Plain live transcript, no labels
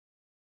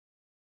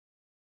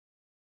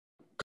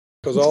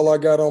because all I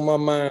got on my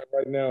mind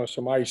right now is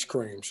some ice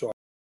cream. So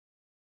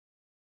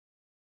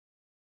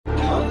I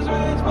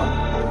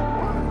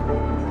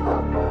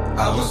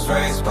was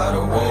raised by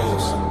the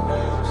wolves.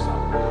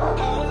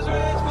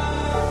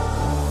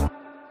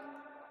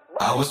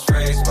 I was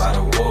raised by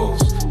the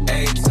wolves.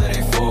 Ate till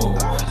they full.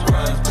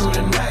 Run through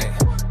the night,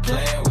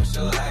 playing with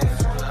your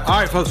life. All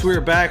right, folks, we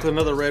are back with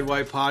another Red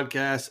White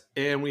podcast,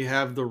 and we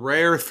have the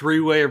rare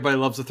three-way. Everybody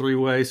loves a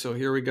three-way, so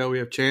here we go. We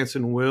have Chance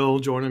and Will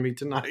joining me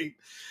tonight.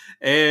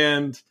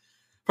 And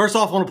first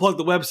off, I want to plug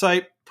the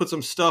website, put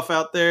some stuff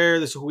out there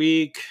this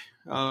week,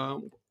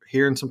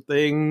 hearing some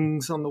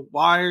things on the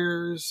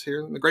wires,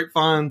 hearing the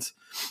grapevines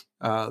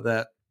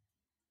that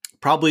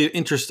probably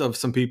interest of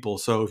some people.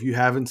 So if you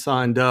haven't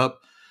signed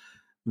up,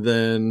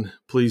 then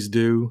please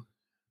do.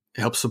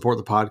 Help support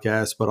the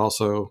podcast, but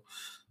also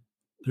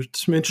there's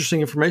some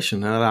interesting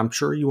information that I'm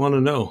sure you want to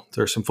know.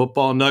 There's some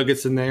football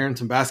nuggets in there and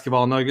some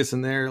basketball nuggets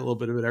in there, a little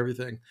bit of it,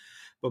 everything.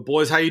 But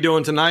boys, how you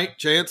doing tonight?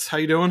 Chance, how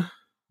you doing?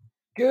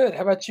 Good.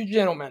 How about you,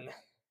 gentlemen?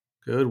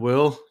 Good.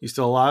 Will, you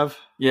still alive?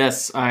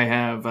 Yes, I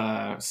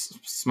have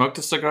smoked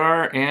a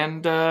cigar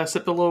and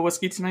sipped a little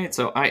whiskey tonight,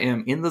 so I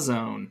am in the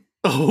zone.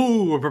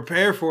 Oh, we're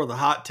prepared for the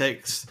hot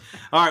takes.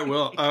 All right,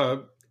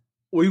 well,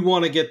 we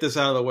want to get this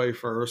out of the way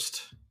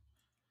first.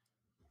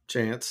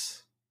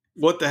 Chance,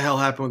 what the hell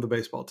happened with the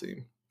baseball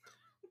team?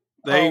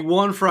 They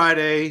won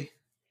Friday,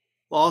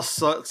 lost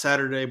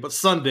Saturday, but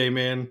Sunday,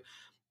 man,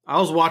 I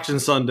was watching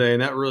Sunday,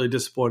 and that really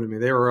disappointed me.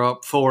 They were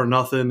up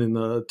 4-0 in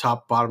the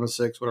bottom of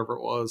 6, whatever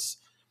it was,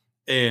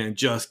 and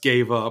just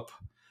gave up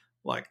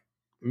like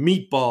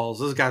meatballs.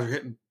 Those guys were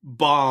hitting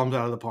bombs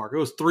out of the park. It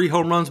was 3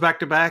 home runs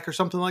back-to-back or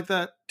something like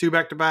that, 2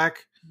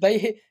 back-to-back. They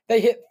hit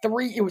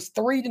 3. It was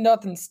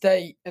 3-0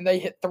 State, and they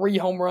hit 3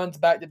 home runs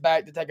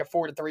back-to-back to take a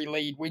 4-3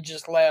 lead. We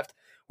just left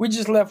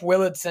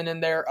Willardson in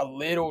there a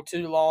little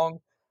too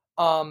long.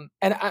 And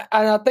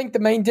I think the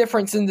main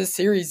difference in this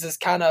series is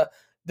kind of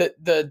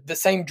the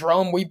same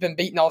drum we've been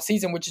beating all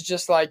season, which is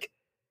just like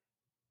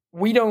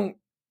we don't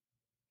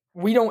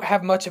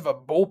have much of a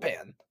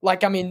bullpen.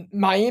 Like, I mean,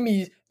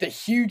 Miami, the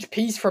huge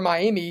piece for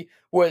Miami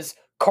was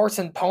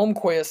Carson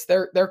Palmquist,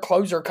 their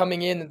closer,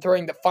 coming in and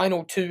throwing the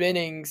final 2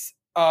 innings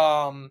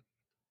of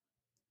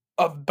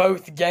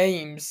both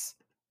games.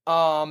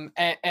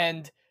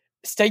 And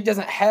State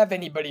doesn't have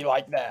anybody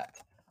like that.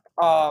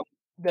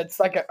 That's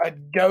like a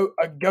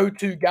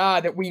go-to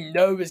guy that we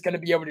know is going to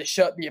be able to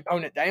shut the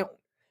opponent down.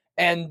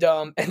 And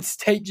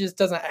State just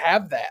doesn't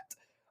have that.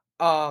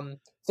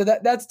 So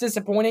that's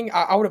disappointing.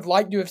 I would have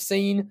liked to have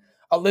seen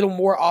a little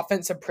more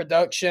offensive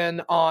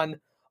production on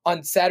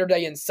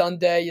Saturday and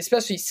Sunday,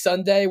 especially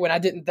Sunday, when I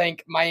didn't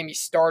think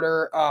Miami's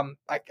starter,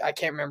 I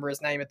can't remember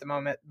his name at the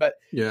moment, but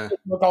yeah, it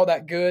didn't look all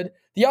that good.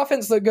 The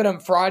offense looked good on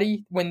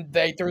Friday when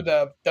they threw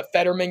the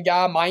Fetterman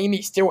guy.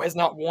 Miami still has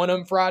not won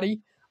on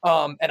Friday.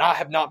 And I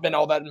have not been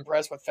all that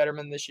impressed with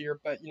Fetterman this year.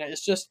 But,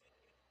 it's just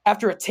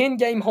after a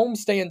 10-game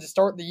homestand to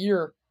start the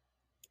year,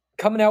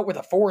 coming out with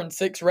a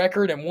 4-6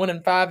 record and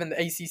 1-5 in the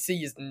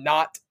ACC is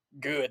not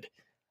good.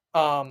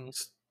 So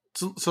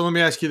let me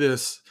ask you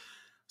this.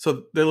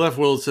 So they left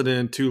Wilson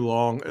in too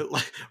long.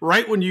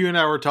 Right when you and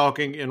I were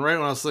talking, and right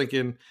when I was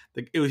thinking,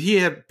 he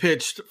had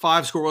pitched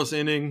 5 scoreless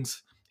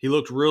innings. He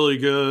looked really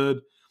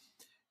good.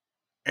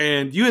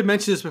 And you had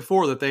mentioned this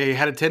before, that they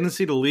had a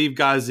tendency to leave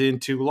guys in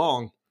too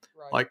long.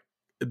 Right. Like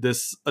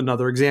this,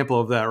 another example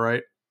of that,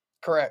 right?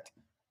 Correct.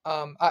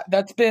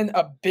 That's been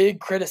a big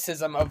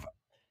criticism of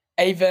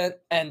ACCt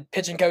and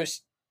pitching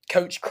coach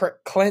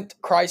Clint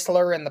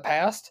Chrysler in the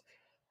past.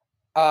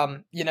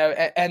 And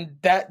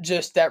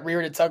that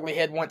reared its ugly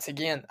head once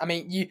again. I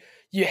mean,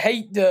 you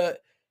hate to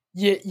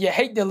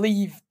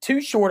leave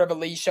too short of a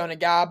leash on a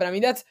guy, but I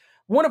mean, that's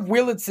one of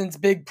Willardson's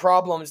big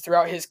problems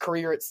throughout his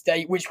career at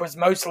State, which was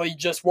mostly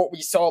just what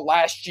we saw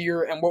last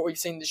year and what we've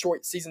seen the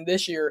short season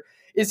this year,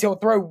 is he'll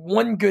throw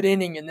one good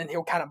inning and then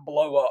he'll kind of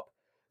blow up.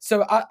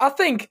 So I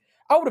think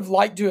I would have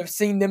liked to have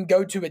seen them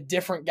go to a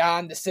different guy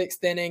in the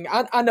 6th inning.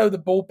 I know the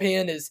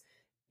bullpen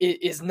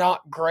is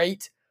not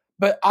great,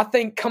 but I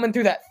think coming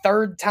through that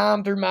 3rd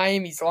time through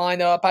Miami's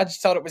lineup, I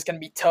just thought it was going to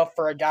be tough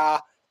for a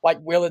guy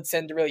like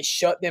Willardson to really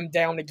shut them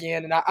down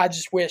again. And I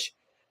just wish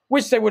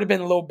they would have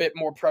been a little bit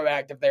more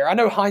proactive there. I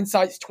know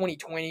hindsight's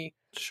 20/20,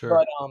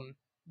 sure,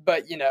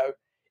 but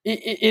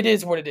it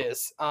is what it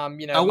is. I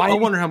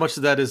wonder how much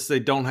of that is they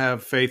don't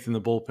have faith in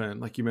the bullpen.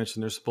 Like you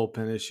mentioned, there's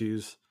bullpen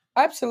issues.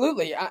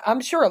 Absolutely.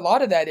 I'm sure a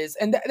lot of that is.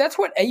 And that's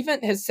what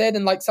ACCt has said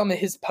in like some of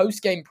his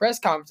post-game press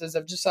conferences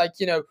of just like,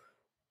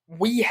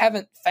 we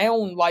haven't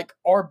found like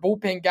our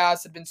bullpen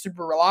guys have been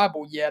super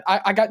reliable yet.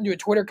 I got into a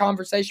Twitter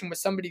conversation with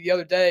somebody the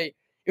other day.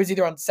 It was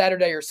either on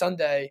Saturday or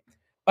Sunday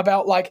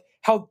about like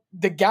how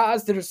the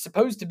guys that are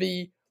supposed to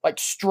be like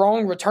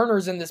strong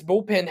returners in this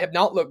bullpen have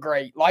not looked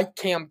great, like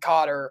Cam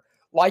Cotter,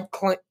 like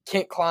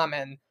Kent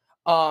Klyman,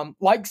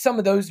 like some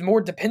of those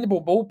more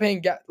dependable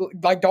bullpen guys,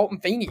 like Dalton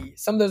Feeney.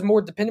 Some of those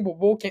more dependable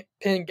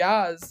bullpen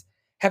guys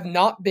have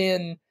not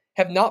been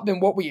have not been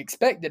what we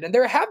expected. And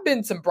there have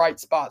been some bright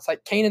spots,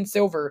 like Kanan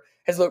Silver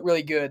has looked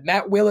really good.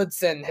 Matt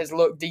Willardson has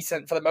looked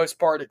decent for the most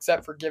part,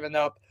 except for giving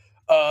up,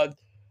 a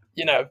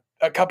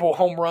couple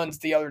home runs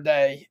the other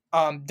day.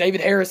 David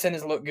Harrison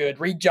has looked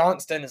good. Reed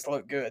Johnston has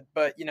looked good.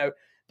 But,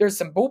 there's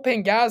some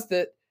bullpen guys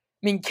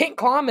Kent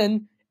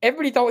Kleiman,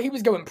 everybody thought he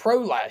was going pro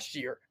last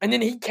year. And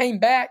then he came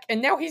back,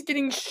 and now he's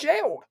getting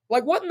shelled.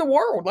 Like, what in the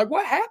world? Like,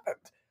 what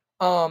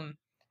happened?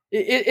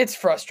 It's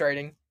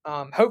frustrating.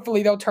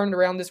 Hopefully they'll turn it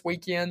around this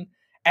weekend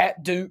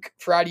at Duke,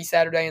 Friday,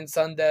 Saturday, and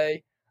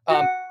Sunday.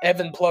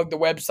 Evan plugged the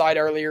website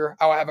earlier.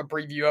 I'll have a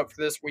preview up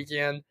for this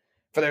weekend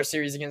for their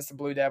series against the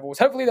Blue Devils.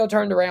 Hopefully they'll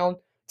turn it around.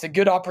 It's a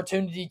good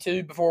opportunity,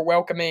 too, before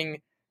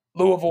welcoming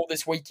Louisville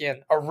this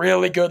weekend. A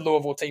really good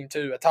Louisville team,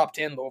 too. A top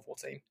 10 Louisville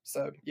team.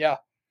 So, yeah.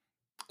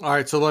 All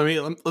right, so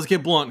let's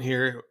get blunt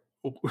here.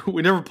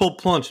 We never pull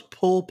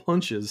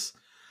punches.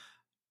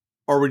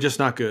 Or we're just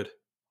not good.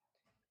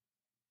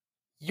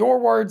 Your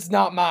words,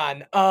 not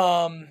mine.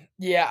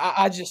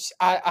 I just,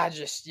 I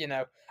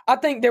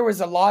think there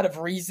was a lot of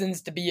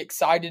reasons to be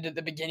excited at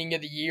the beginning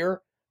of the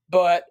year,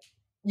 but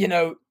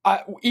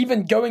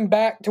even going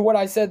back to what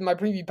I said in my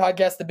preview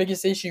podcast, the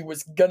biggest issue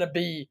was gonna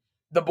be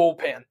the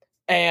bullpen,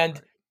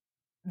 and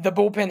the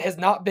bullpen has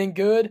not been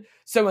good.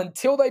 So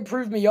until they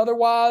prove me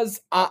otherwise,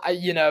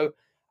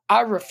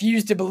 I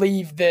refuse to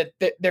believe that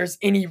there's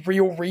any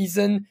real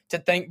reason to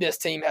think this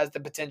team has the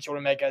potential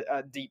to make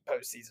a deep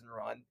postseason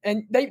run.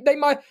 And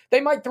they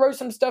might throw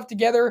some stuff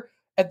together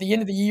at the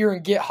end of the year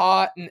and get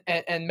hot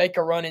and make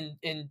a run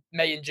in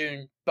May and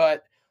June.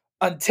 But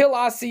until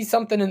I see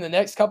something in the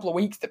next couple of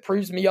weeks that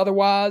proves me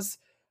otherwise,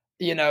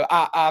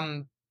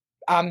 I'm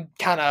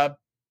kind of,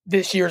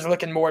 this year's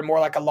looking more and more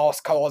like a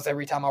lost cause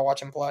every time I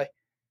watch them play.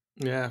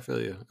 Yeah, I feel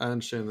you. I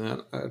understand that.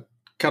 I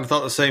kind of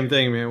thought the same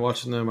thing, man,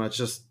 watching them. I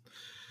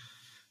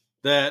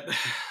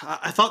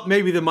thought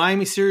maybe the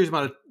Miami series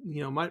might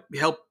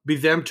help be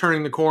them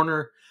turning the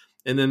corner.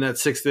 And then that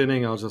sixth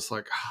inning, I was just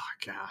like,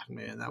 oh, God,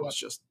 man, that was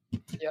just –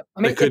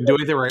 they couldn't do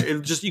anything right.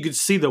 It just, you could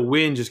see the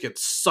wind just get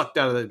sucked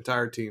out of the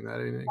entire team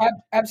that inning.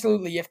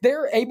 Absolutely. If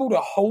they're able to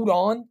hold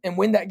on and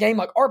win that game,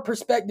 like, our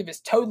perspective is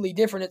totally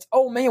different. It's,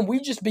 oh, man, we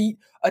just beat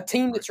a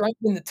team that's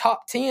ranked in the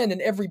top 10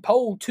 in every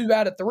poll, 2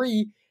 out of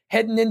 3,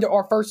 heading into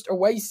our first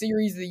away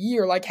series of the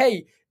year. Like,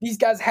 hey, these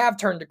guys have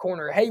turned the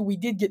corner. Hey, we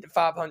did get to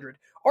 500.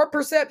 Our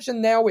perception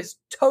now is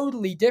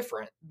totally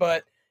different.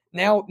 But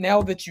now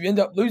that you end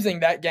up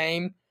losing that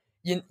game,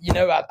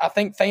 I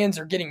think fans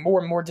are getting more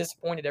and more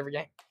disappointed every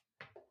game.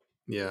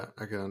 Yeah,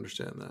 I can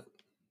understand that.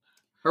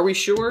 Are we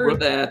sure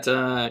that,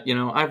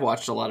 I've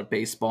watched a lot of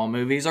baseball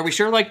movies. Are we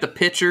sure, like, the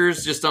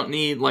pitchers just don't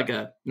need, like,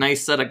 a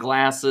nice set of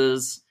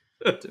glasses,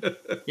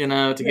 to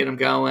get them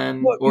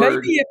going?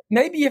 Look,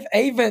 maybe if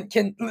Avent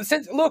can,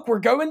 look, we're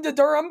going to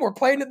Durham. We're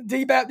playing at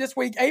the DBAP this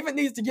week. Avent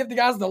needs to give the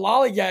guys the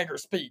lollygagger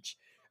speech.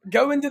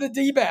 Go into the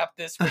DBAP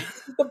this week.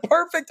 It's the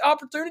perfect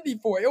opportunity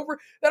for it.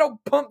 That'll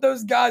pump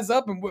those guys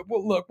up, and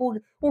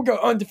we'll go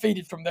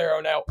undefeated from there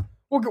on out.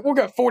 We'll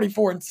go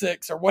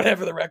 44-6 or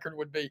whatever the record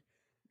would be.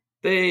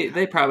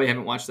 They probably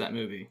haven't watched that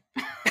movie.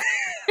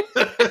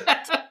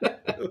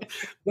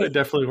 They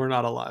definitely were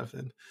not alive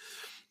then.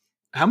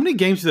 How many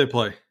games do they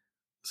play?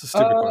 It's a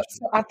stupid question.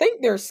 So I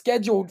think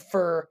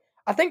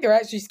they're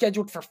actually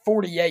scheduled for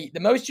 48. The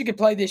most you could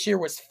play this year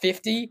was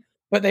 50.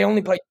 But they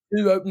only played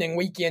 2 opening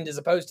weekend as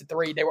opposed to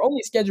 3. They were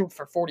only scheduled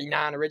for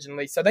 49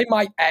 originally, so they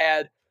might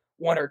add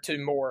 1 or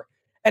 2 more.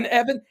 And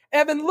Evan,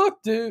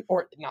 look, dude,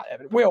 or not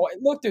Evan, Will,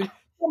 look, dude,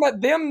 talking about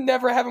them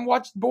never having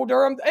watched Bull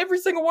Durham. Every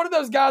single one of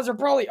those guys are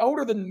probably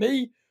older than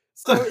me.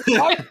 So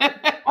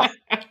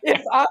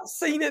if I've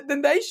seen it,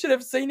 then they should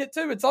have seen it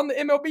too. It's on the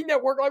MLB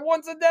Network like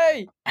once a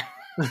day.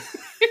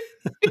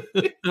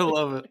 I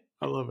love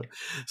it.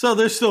 So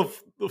there's still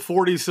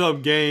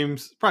 40-some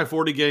games, probably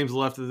 40 games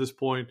left at this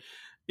point.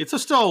 It's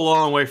still a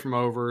long way from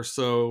over,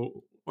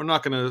 so we're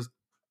not going to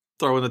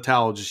throw in the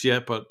towel just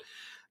yet, but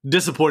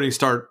disappointing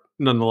start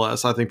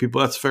nonetheless. I think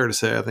that's fair to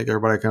say. I think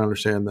everybody can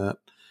understand that.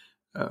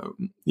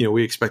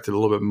 We expected a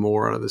little bit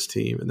more out of this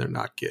team, and they're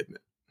not getting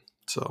it.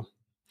 So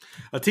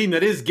a team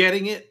that is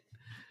getting it,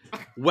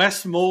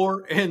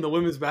 Westmore and the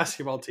women's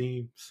basketball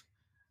teams.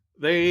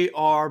 They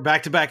are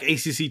back-to-back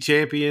ACC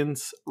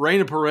champions.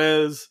 Reina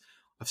Perez,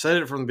 I've said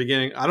it from the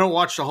beginning. I don't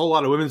watch a whole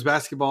lot of women's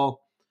basketball,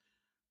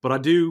 but I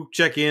do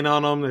check in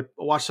on them. I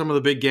watch some of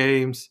the big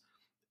games,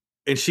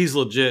 and she's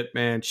legit,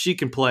 man. She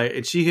can play,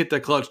 and she hit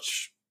that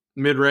clutch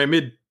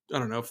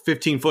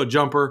 15-foot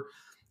jumper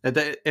at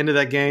the end of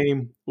that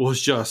game.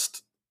 Was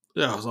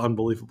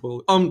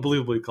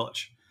unbelievably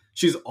clutch.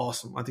 She's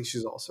awesome. I think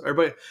she's awesome.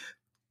 Everybody,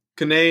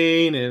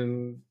 Kanane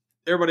and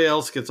everybody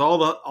else gets all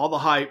the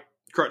hype.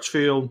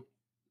 Crutchfield,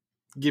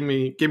 give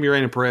me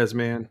Reina Perez,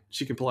 man.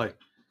 She can play.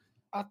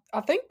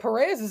 I think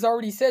Perez has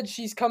already said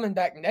she's coming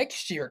back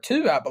next year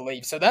too, I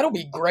believe. So that'll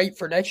be great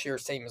for next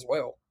year's team as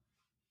well.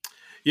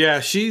 Yeah,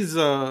 she's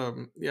I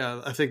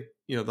think,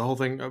 the whole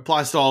thing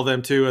applies to all of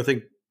them too. I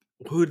think,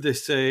 who did they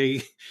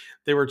say?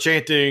 They were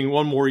chanting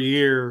one more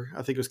year.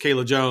 I think it was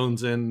Kayla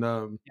Jones, and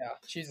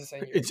she's the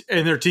same.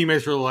 And their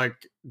teammates were like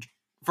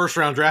first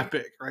round draft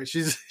pick, right?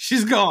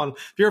 She's gone.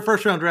 If you're a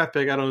first round draft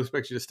pick, I don't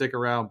expect you to stick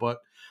around. But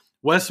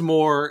Wes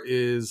Moore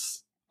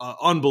is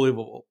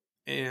unbelievable.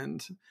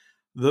 And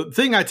the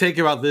thing I take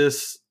out of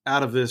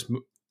this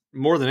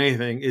more than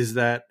anything is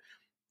that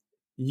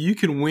you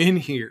can win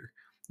here.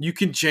 You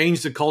can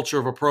change the culture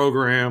of a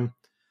program.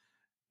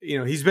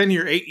 He's been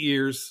here 8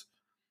 years,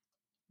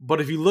 but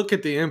if you look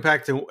at the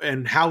impact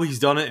and how he's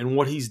done it and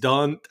what he's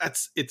done,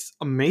 it's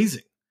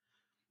amazing.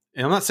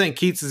 And I'm not saying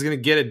Keats is going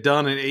to get it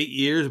done in 8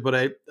 years, but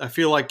I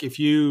feel like if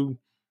you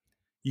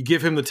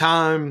give him the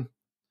time,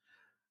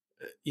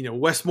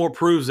 Wes Moore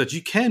proves that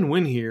you can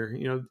win here.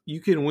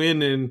 You can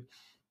win in,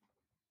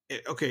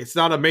 okay, it's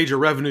not a major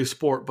revenue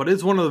sport, but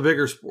it's one of the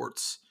bigger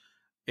sports.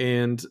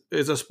 And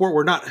it's a sport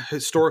we're not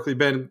historically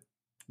been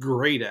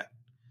great at.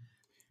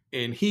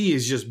 And he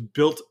is just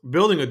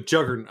building a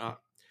juggernaut.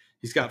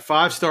 He's got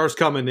 5 stars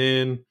coming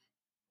in.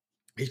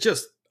 I'm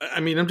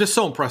just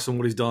so impressed with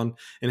what he's done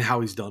and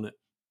how he's done it.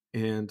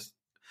 And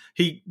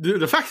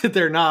the fact that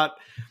they're not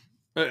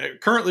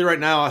currently right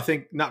now, I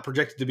think not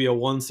projected to be a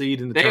 1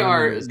 seed in the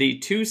tournament. They are the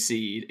 2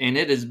 seed, and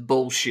it is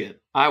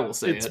bullshit. I will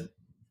say it's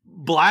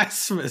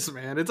blasphemous,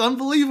 man. It's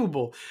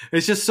unbelievable.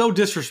 It's just so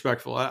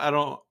disrespectful. I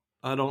don't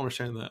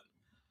understand that.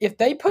 If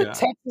they put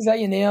Texas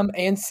A&M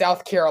and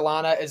South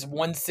Carolina as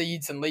 1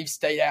 seeds and leave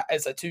State out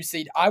as a 2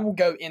 seed, I will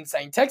go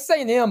insane. Texas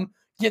A&M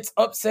gets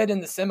upset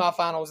in the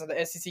semifinals of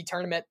the SEC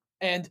tournament,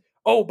 and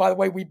oh, by the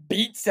way, we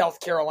beat South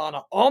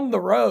Carolina on the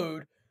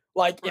road.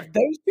 If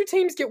those 2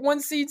 teams get 1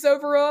 seeds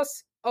over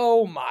us,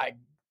 oh my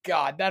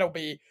God,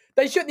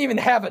 they shouldn't even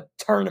have a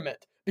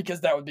tournament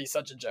because that would be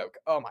such a joke.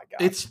 Oh my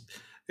God.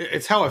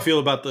 It's how I feel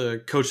about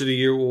the Coach of the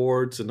Year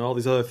awards and all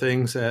these other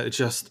things. It's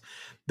just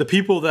the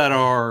people that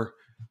are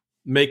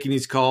making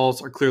these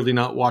calls are clearly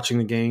not watching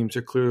the games.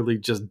 They're clearly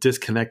just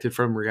disconnected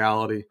from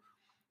reality.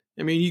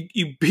 I mean,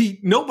 you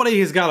beat nobody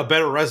has got a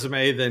better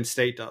resume than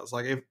State does.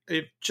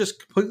 If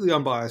just completely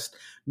unbiased,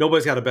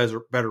 nobody's got a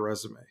better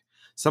resume.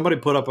 Somebody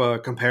put up a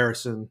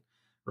comparison,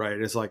 right?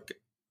 It's like,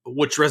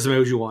 which resume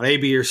would you want, A,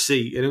 B, or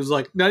C? And it was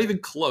like not even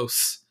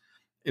close.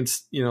 And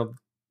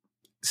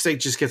State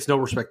just gets no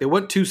respect. They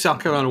went to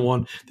South Carolina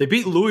 1. They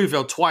beat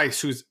Louisville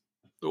twice, who's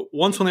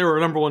once when they were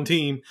a number 1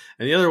 team,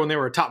 and the other when they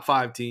were a top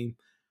 5 team.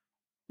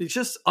 It's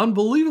just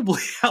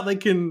unbelievably how they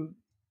can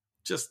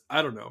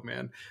I don't know,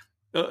 man.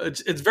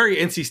 It's very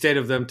NC State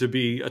of them to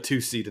be a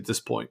 2 seed at this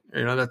point.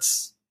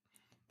 That's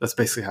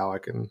basically how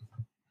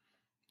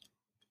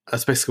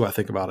that's basically what I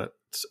think about it.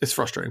 It's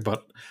frustrating,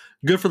 but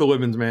good for the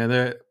women's,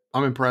 man.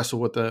 I'm impressed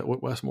with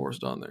what Wes Moore's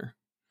done there.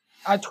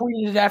 I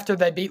tweeted it after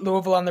they beat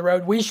Louisville on the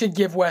road. We should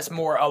give Wes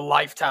Moore a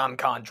lifetime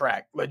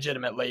contract,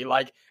 legitimately.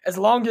 As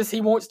long as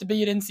he wants to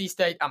be at NC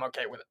State, I'm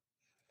okay with it.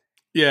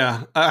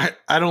 Yeah,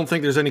 I don't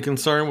think there's any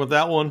concern with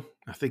that one.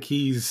 I think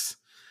he's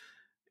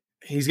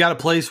got a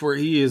place where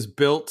he has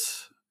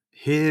built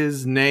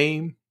his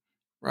name,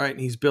 right?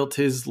 He's built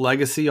his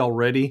legacy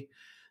already.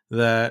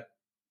 That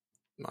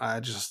I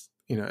just,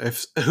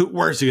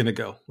 where's he going to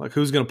go?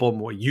 Who's going to pull him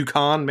away?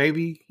 UConn,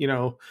 maybe?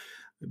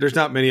 There's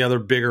not many other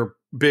bigger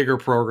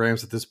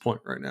programs at this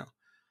point right now.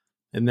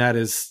 And that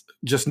is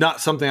just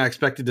not something I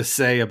expected to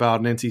say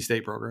about an NC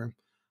State program.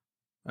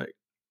 Right.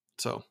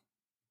 So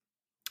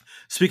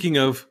speaking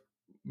of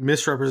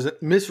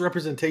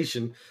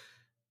misrepresentation,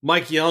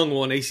 Mike Young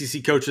won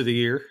ACC Coach of the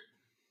Year.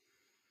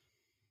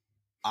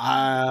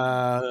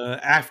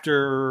 After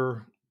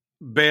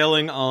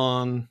bailing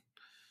on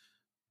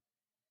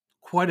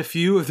quite a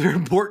few of their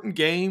important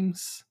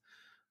games.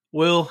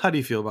 Will, how do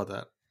you feel about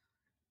that?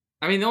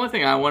 I mean, the only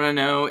thing I want to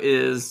know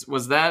is,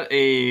 was that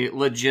a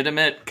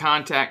legitimate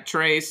contact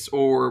trace,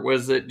 or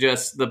was it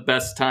just the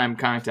best time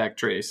contact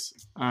trace?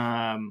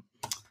 To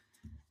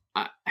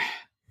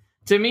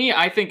me,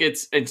 I think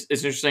it's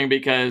interesting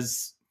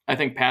because I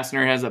think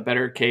Pastner has a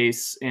better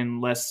case and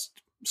less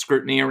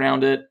scrutiny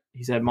around it.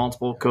 He's had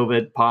multiple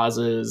COVID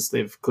pauses.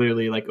 They've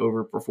clearly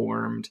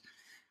overperformed.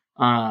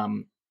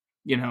 I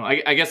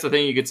guess the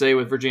thing you could say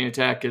with Virginia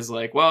Tech is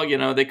they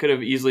could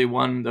have easily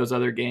won those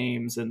other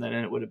games and then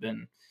it would have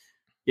been,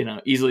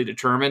 easily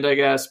determined, I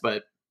guess.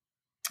 But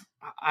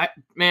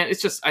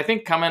it's just, I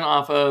think coming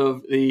off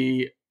of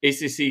the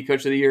ACC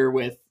Coach of the Year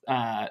with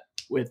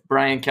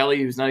Brian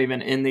Kelly, who's not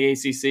even in the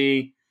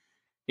ACC,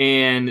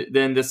 and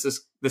then this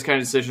kind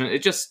of decision,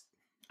 it just,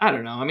 I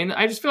don't know. I mean,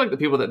 I just feel like the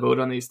people that vote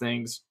on these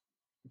things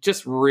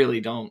just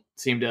really don't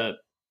seem to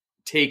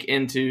take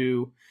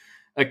into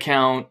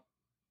account,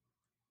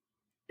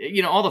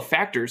 all the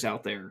factors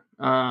out there.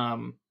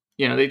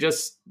 They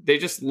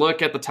just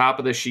look at the top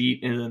of the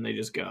sheet and then they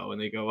just go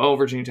and they go, oh,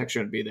 Virginia Tech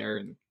shouldn't be there,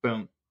 and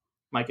boom,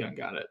 Mike Young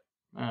got it.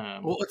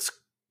 Well,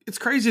 it's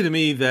crazy to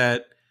me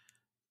that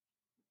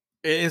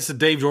it's the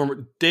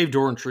Dave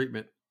Doran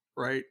treatment,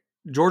 right?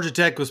 Georgia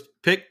Tech was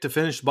picked to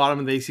finish bottom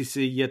of the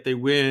ACC, yet they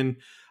win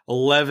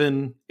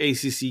 11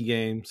 ACC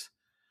games.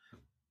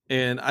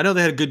 And I know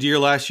they had a good year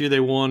last year. They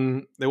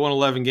won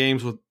 11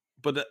 games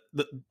but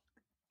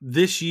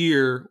this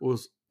year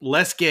was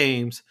less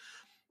games,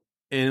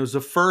 and it was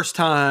the first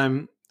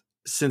time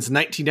since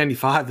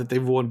 1995 that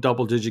they've won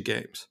double-digit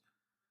games.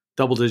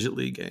 double-digit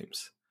lead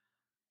games.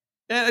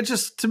 And it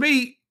just, to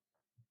me,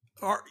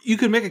 you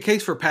can make a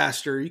case for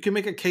Pastor. You can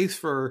make a case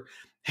for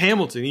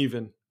Hamilton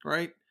even,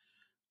 right?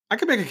 I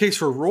can make a case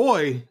for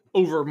Roy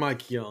over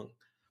Mike Young.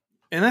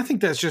 And I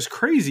think that's just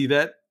crazy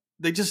that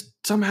they just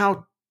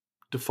somehow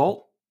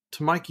default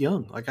to Mike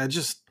Young. Like, I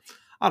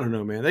don't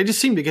know, man. They just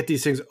seem to get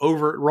these things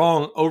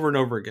wrong over and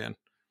over again.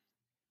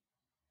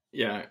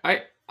 Yeah,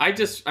 I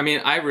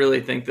really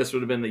think this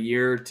would have been the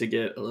year to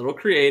get a little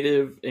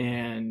creative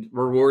and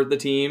reward the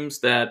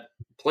teams that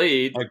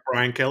played. Like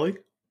Brian Kelly?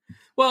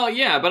 Well,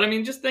 yeah, but I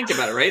mean, just think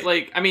about it, right?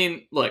 Like, I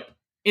mean, look,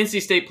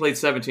 NC State played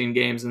 17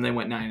 games and they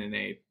went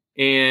 9-8.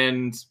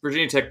 And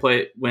Virginia Tech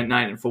went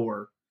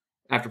 9-4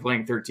 after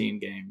playing 13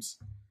 games.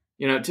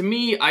 You know, to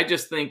me, I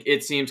just think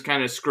it seems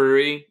kind of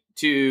screwy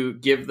to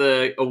give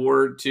the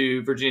award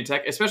to Virginia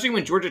Tech, especially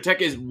when Georgia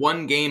Tech is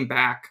 1 game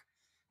back,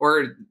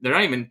 or they're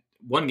not even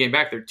 1 game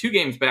back. They're 2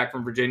 games back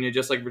from Virginia,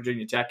 just like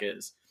Virginia Tech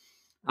is.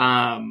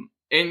 And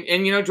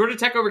you know, Georgia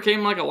Tech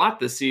overcame like a lot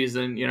this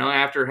season, you know,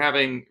 after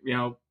having, you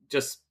know,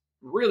 just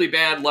really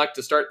bad luck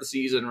to start the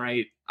season,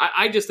 right?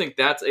 I just think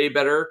that's a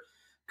better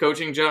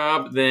coaching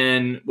job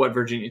than what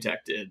Virginia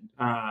Tech did.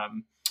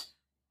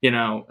 You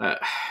know,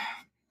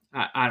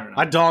 I don't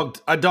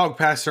know. I dogged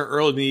Pastor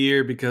early in the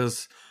year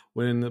because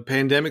when the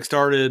pandemic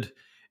started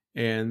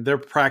and their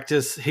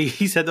practice,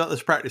 he said about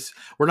this practice,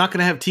 we're not going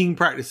to have team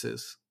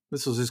practices.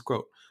 This was his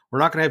quote. We're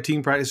not going to have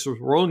team practices.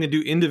 We're only going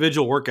to do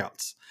individual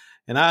workouts.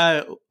 And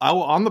I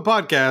on the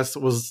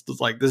podcast was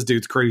like, this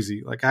dude's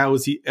crazy. Like, how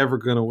is he ever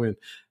going to win?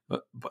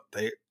 But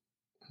they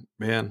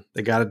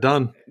got it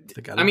done.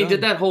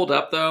 Did that hold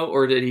up though,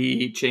 or did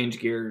he change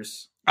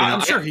gears?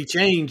 I'm sure he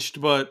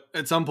changed, but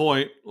at some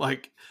point,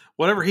 like,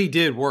 whatever he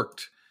did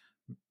worked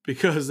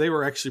because they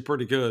were actually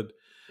pretty good.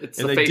 It's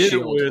and the they face did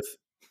shield. it with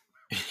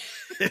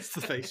it's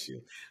the face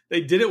shield.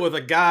 They did it with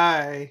a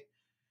guy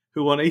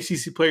who won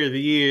ACC Player of the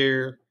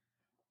Year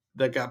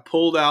that got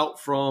pulled out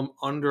from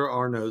under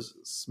our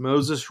noses.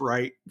 Moses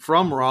Wright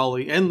from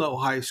Raleigh, Enlow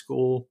High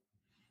School.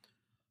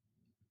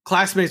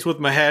 Classmates with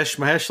Mahesh.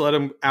 Mahesh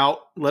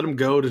let him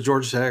go to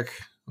Georgia Tech.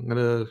 I'm going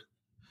to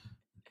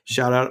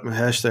shout out at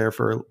Mahesh there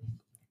for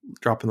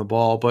dropping the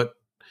ball. But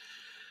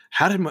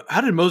how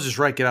did Moses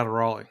Wright get out of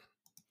Raleigh?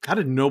 How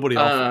did nobody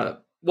offer him?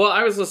 Well,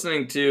 I was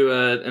listening to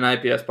an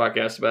IPS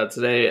podcast about it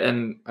today,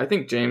 and I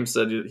think James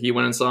said he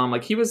went and saw him.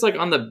 Like, he was like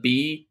on the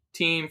B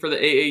team for the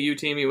AAU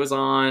team he was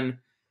on.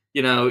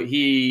 You know,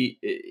 he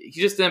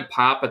just didn't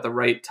pop at the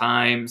right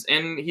times,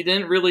 and he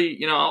didn't really,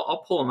 you know,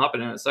 I'll pull him up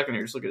in a second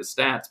here, just look at his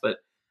stats, but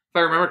if I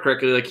remember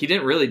correctly, like, he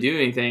didn't really do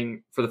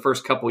anything for the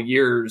first couple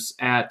years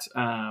at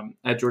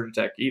Georgia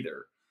Tech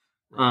either.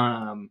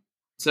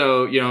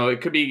 So, you know,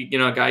 it could be, you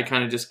know, a guy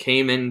kind of just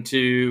came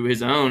into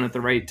his own at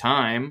the right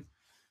time.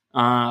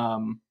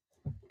 That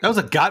was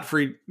a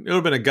Gottfried. It would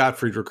have been a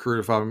Gottfried recruit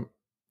if I'm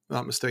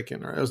not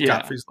mistaken. Right? It was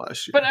Gottfried's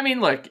last year. But I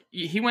mean, look,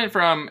 he went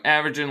from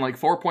averaging like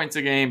 4 points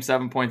a game,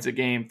 7 points a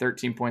game,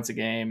 13 points a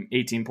game,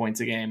 18 points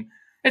a game.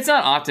 It's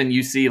not often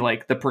you see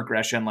like the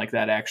progression like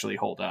that actually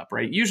hold up,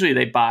 right? Usually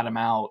they bottom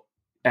out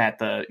at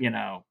the, you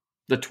know,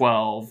 the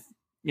 12,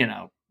 you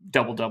know,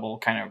 double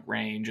kind of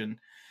range. And,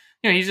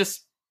 you know,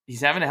 he's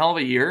having a hell of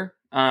a year.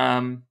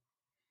 You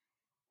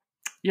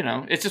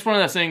know, it's just one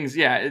of those things.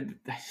 Yeah.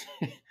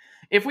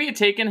 If we had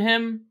taken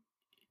him,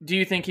 do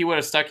you think he would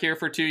have stuck here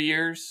for 2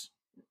 years?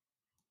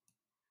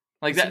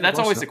 Like that's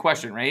always the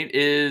question, right?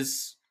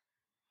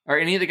 Are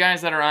any of the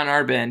guys that are on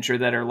our bench or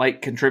that are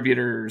light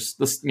contributors,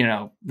 you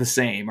know, the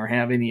same or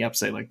have any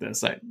upside like this?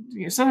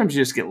 Sometimes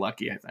you just get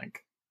lucky, I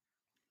think.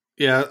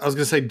 Yeah, I was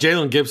going to say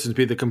Jalen Gibson would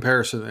be the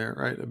comparison there,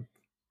 right?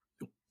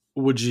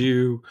 Do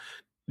you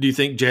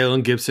think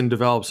Jalen Gibson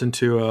develops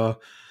into a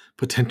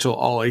potential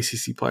all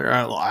ACC player?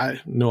 I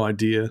have no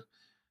idea.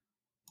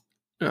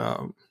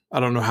 I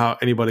don't know how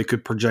anybody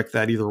could project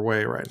that either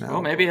way right now.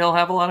 Well, maybe he'll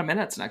have a lot of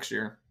minutes next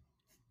year.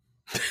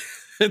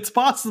 It's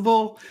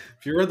possible.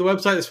 If you read the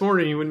website this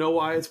morning, you would know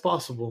why it's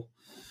possible.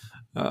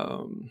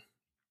 I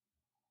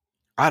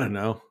don't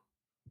know.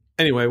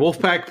 Anyway,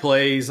 Wolfpack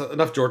plays.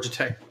 Enough Georgia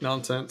Tech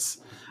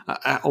nonsense.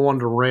 I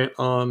wanted to rant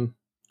on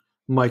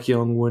Mike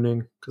Young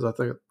winning because I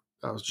think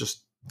that was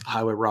just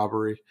highway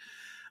robbery.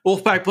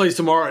 Wolfpack plays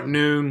tomorrow at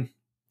noon.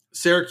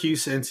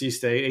 Syracuse, NC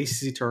State,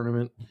 ACC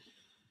tournament.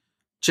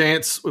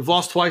 Chance, we've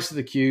lost twice to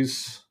the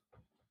Qs.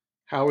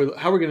 How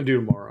are we going to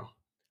do tomorrow?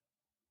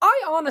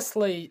 I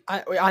honestly,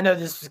 I know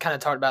this was kind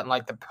of talked about in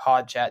like the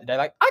pod chat today.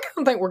 Like, I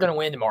don't think we're going to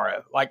win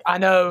tomorrow. Like, I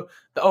know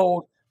the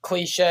old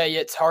cliche,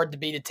 it's hard to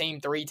beat a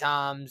team 3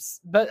 times.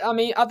 But, I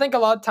mean, I think a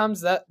lot of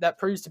times that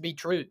proves to be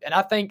true. And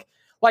I think,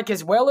 like,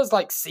 as well as,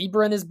 like,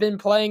 Sebring has been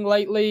playing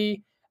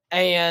lately,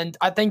 and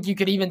I think you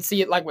could even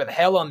see it, like, with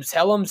Helms.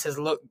 Helms has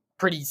looked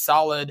pretty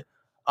solid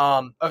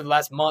over the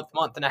last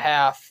month and a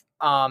half,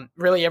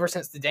 really ever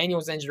since the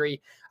Daniels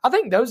injury. I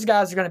think those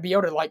guys are going to be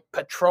able to, like,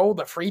 patrol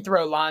the free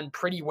throw line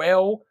pretty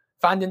well,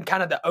 finding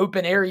kind of the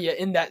open area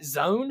in that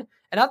zone.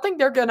 And I think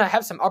they're going to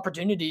have some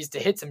opportunities to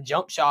hit some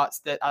jump shots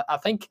that I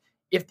think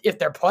if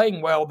they're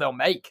playing well, they'll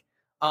make.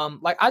 I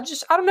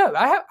don't know.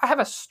 I have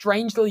a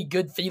strangely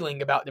good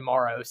feeling about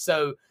tomorrow.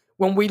 So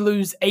when we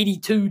lose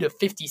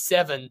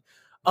 82-57,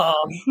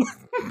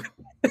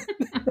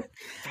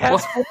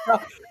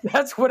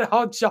 that's what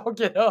I'll chalk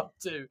it up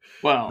to.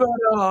 Well,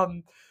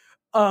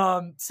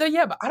 So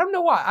yeah, but I don't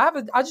know why.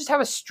 I just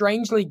have a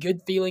strangely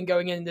good feeling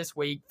going into this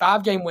week.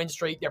 5-game win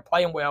streak. They're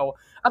playing well.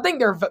 I think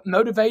they're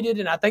motivated,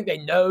 and I think they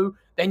know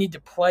they need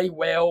to play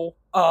well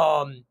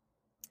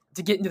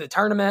to get into the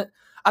tournament.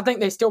 I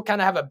think they still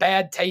kind of have a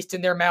bad taste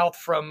in their mouth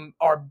from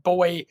our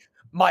boy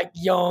Mike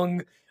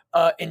Young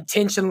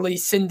intentionally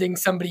sending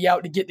somebody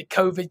out to get the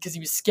COVID because he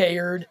was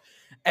scared,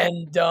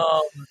 and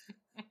so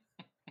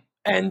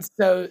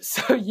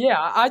yeah,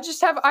 I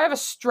have a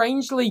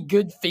strangely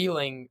good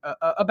feeling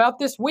about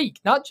this week,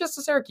 not just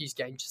the Syracuse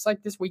game, just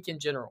like this week in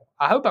general.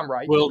 I hope I'm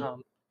right.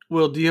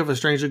 Will, do you have a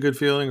strangely good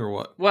feeling or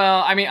what?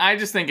 Well, I mean, I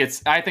think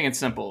it's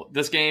simple.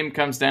 This game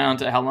comes down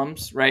to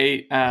Helms,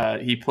 right?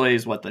 He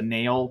plays the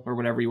nail or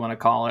whatever you want to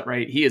call it,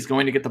 right? He is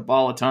going to get the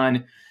ball a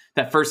ton.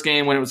 That first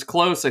game when it was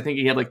close, I think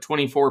he had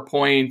 24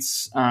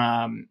 points,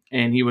 and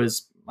he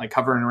was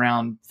hovering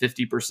around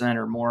 50%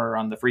 or more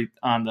on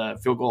the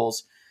field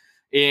goals.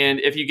 And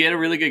if you get a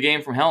really good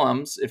game from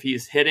Helms, if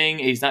he's hitting,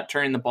 he's not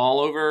turning the ball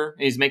over,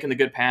 and he's making the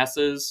good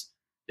passes,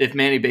 if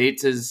Manny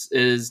Bates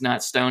is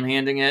not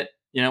stone-handing it,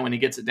 when he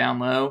gets it down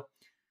low,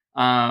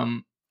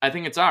 I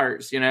think it's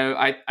ours.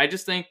 I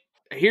just think,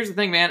 here's the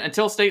thing, man,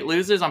 until State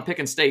loses, I'm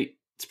picking State.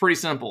 It's pretty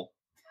simple.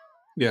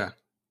 Yeah.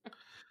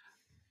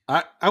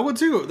 I would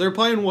too. They're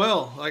playing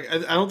well. I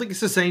don't think it's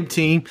the same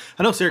team.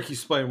 I know Syracuse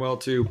is playing well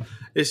too.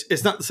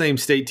 It's not the same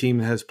State team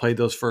that has played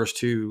those first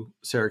two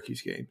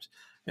Syracuse games.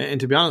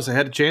 And to be honest, I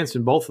had a chance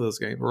in both of those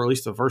games, or at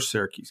least the first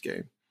Syracuse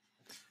game.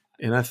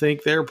 And I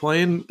think they're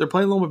playing a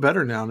little bit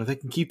better now. And if they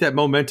can keep that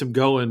momentum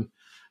going,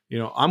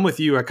 I'm with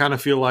you. I kind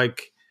of feel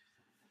like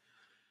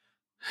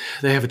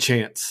they have a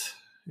chance.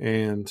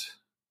 And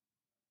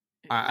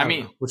I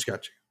mean, what's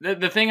got you?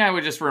 The thing I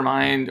would just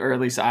remind, or at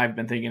least I've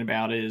been thinking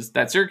about, is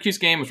that Syracuse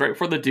game was right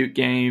before the Duke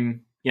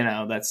game.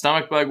 That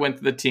stomach bug went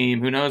to the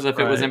team. Who knows if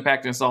it was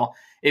impacting us all.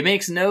 It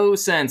makes no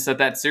sense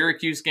that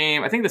Syracuse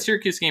game, I think the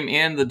Syracuse game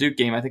and the Duke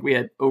game, I think we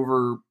had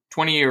over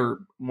 20 or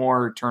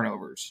more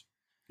turnovers.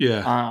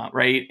 Yeah.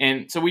 Right.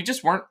 And so we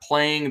just weren't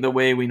playing the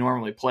way we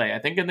normally play. I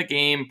think in the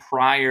game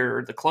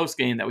prior, the close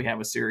game that we had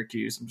with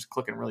Syracuse, I'm just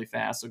clicking really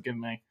fast, so give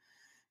me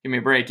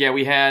a break. Yeah,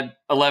 we had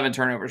 11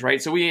 turnovers,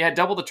 right? So we had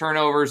double the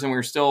turnovers, and we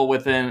were still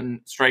within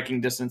striking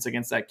distance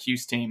against that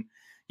Cuse team.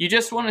 You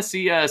just want to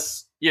see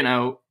us,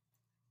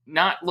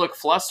 not look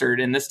flustered,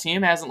 and this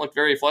team hasn't looked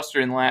very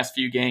flustered in the last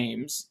few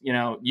games.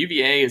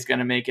 UVA is going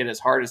to make it as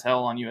hard as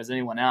hell on you as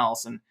anyone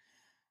else, and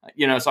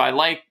so I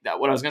like that.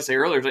 What I was going to say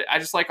earlier, I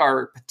just like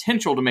our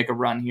potential to make a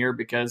run here,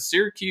 because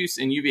Syracuse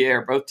and UVA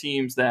are both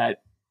teams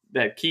that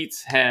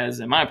Keats has,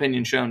 in my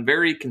opinion, shown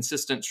very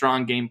consistent,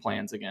 strong game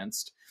plans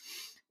against.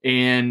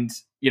 And,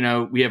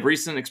 we have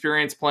recent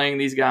experience playing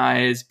these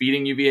guys,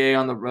 beating UVA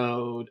on the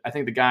road. I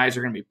think the guys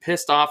are going to be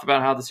pissed off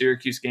about how the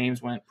Syracuse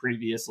games went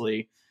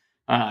previously.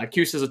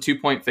 Cuse is a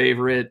 2-point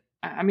favorite.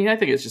 I mean, I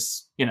think it's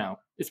just,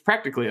 it's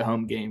practically a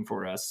home game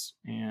for us.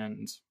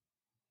 And,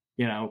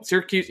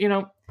 Syracuse,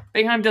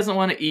 Boeheim doesn't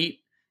want to eat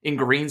in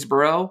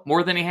Greensboro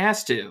more than he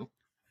has to.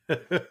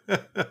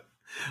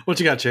 What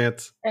you got,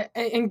 Chance?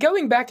 And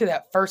going back to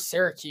that first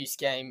Syracuse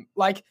game,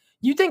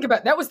 you think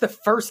about, that was the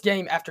first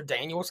game after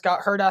Daniels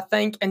got hurt, I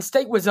think, and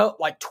State was up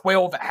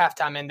 12 at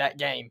halftime in that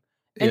game.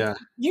 And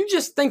you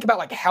just think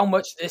about how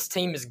much this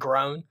team has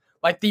grown,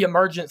 the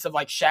emergence of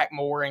Shaq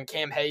Moore and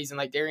Cam Hayes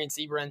and Darian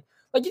Sebring.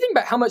 You think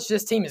about how much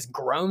this team has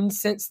grown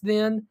since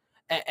then,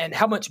 and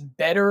how much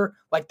better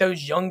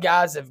those young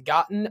guys have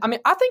gotten. I mean,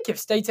 I think if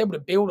State's able to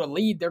build a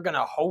lead, they're going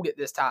to hold it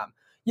this time.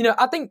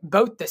 I think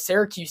both the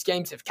Syracuse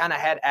games have kind of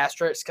had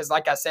asterisks because,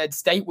 like I said,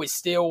 State was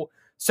still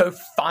so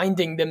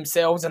finding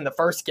themselves in the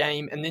first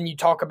game, and then you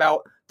talk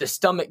about the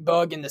stomach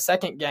bug in the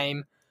second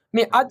game. I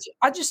mean,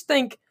 I just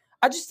think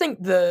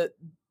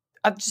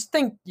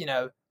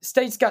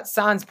State's got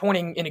signs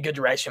pointing in a good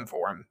direction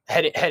for them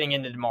heading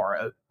into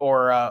tomorrow.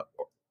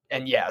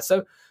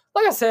 So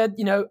like I said,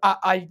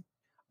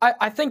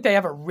 I think they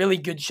have a really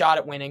good shot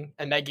at winning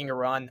and making a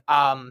run.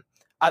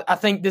 I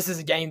think this is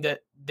a game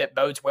that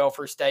bodes well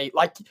for State.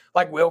 Like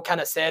Will kind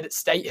of said,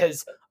 State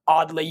has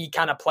oddly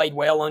kind of played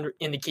well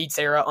in the Keats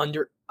era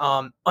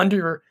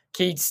under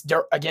Keats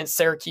against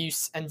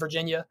Syracuse and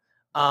Virginia.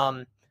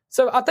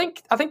 So I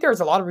think there's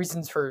a lot of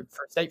reasons for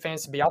State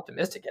fans to be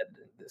optimistic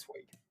this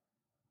week.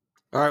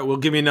 All right, well,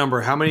 give me a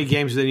number. How many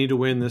games do they need to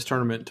win this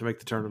tournament to make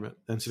the tournament?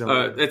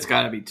 It's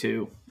got to be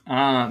 2.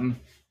 And,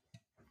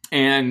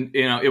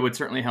 it would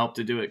certainly help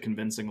to do it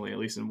convincingly, at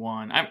least in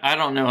 1. I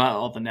don't know how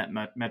all the net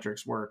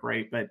metrics work,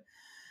 right? But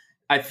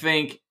I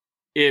think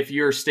if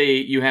you're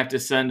State, you have to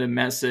send a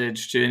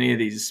message to any of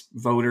these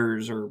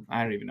voters, or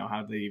I don't even know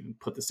how they even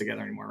put this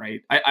together anymore,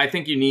 right? I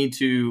think you need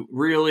to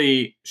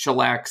really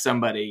shellac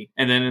somebody.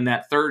 And then in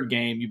that third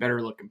game, you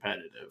better look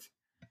competitive.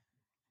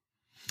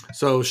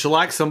 So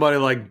shellac somebody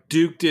like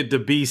Duke did to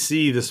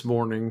BC this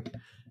morning.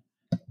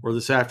 or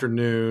this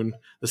afternoon.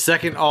 The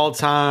second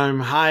all-time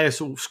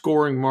highest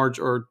scoring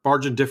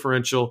margin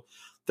differential,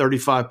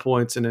 35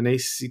 points in an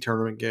ACC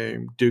tournament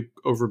game, Duke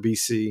over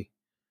BC.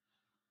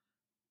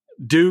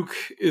 Duke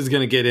is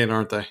going to get in,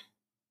 aren't they?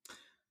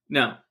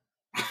 No.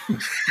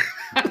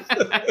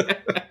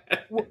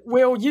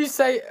 Will, you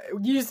say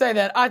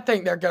that. I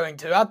think they're going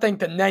to. I think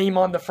the name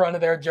on the front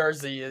of their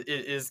jersey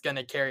is going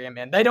to carry them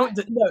in. They don't.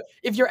 No.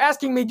 If you're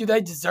asking me, do they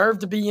deserve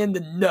to be in?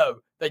 Then no,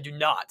 they do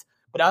not.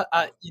 But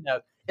I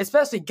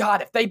especially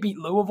God, if they beat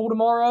Louisville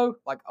tomorrow,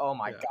 like, oh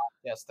my God,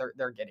 yes, they're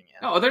getting in.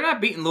 No, they're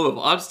not beating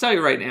Louisville. I'll just tell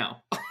you right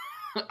now.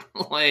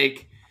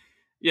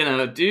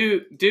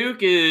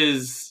 Duke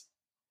is.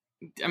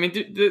 I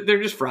mean,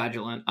 they're just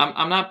fraudulent.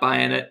 I'm not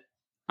buying it.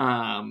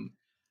 That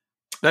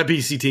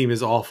BC team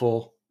is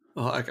awful.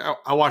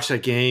 I watched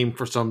that game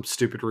for some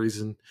stupid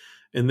reason,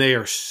 and they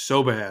are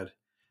so bad.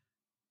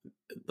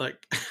 Like,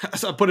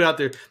 so I put it out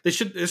there.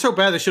 They're so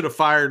bad they should have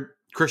fired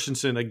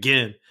Christensen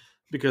again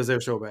because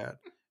they're so bad.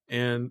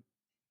 And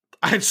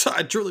I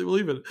truly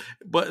believe it.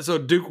 But so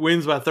Duke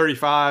wins by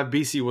 35.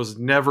 BC was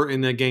never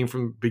in that game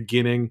from the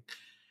beginning.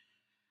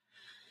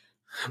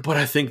 But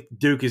I think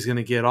Duke is going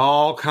to get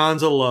all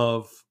kinds of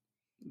love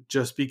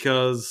just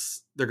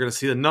because they're going to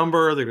see the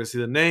number, they're going to see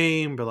the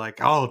name, but like,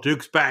 oh,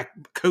 Duke's back.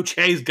 Coach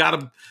Hayes got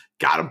him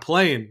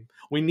playing.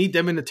 We need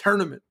them in the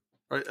tournament.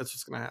 Right? That's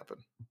what's going to happen.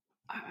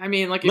 I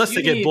mean, like, unless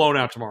they get blown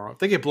out tomorrow. If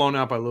they get blown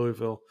out by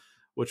Louisville,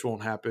 which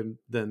won't happen,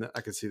 then I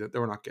can see that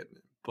they're not getting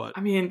it. But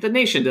I mean, the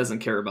nation doesn't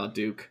care about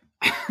Duke.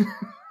 I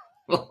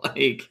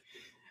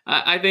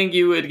think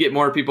you would get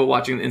more people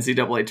watching the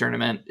NCAA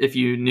tournament if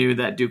you knew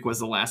that Duke was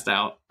the last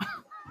out.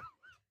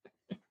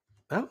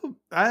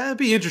 That'd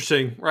be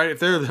interesting, right? If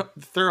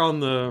they're on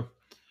the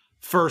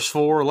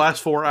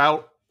last four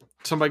out,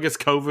 somebody gets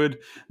COVID,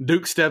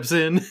 Duke steps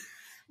in,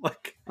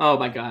 like, oh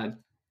my God,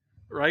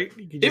 right?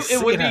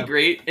 It would be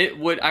great. It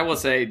would. I will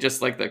say,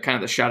 just like the kind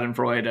of the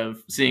Schadenfreude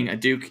of seeing a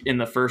Duke in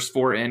the first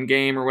 4-in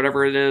game or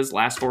whatever it is,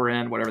 last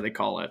 4-in, whatever they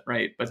call it,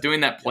 right? But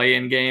doing that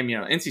play-in game,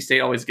 NC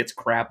State always gets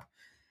crap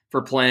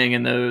for playing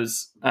in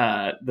those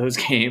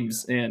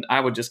games, and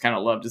I would just kind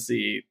of love to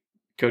see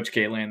Coach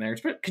K land there.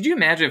 But could you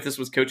imagine if this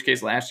was Coach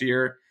K's last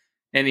year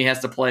and he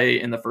has to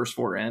play in the first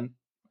 4-in?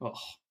 Oh,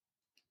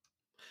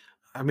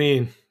 I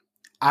mean,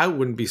 I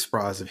wouldn't be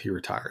surprised if he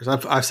retires. I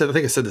think I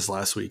said this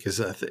last week. Is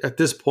at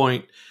this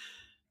point,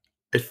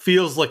 it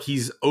feels like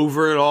he's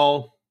over it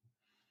all,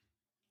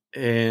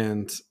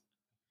 and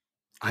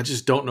I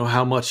just don't know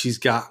how much he's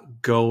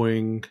got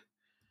going,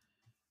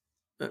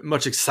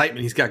 much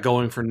excitement he's got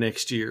going for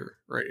next year.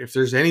 Right? If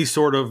there's any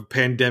sort of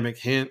pandemic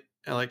hint,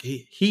 like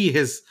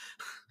he's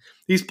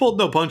pulled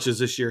no punches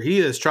this year. He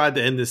has tried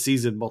to end this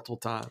season multiple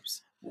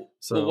times.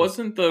 So, well,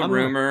 wasn't the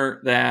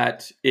rumor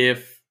that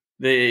if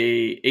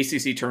the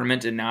ACC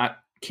tournament did not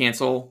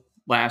cancel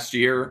last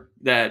year,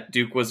 that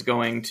Duke was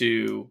going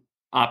to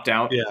opt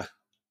out? Yeah,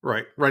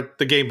 right.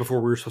 The game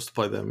before we were supposed to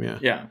play them. Yeah.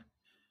 Yeah.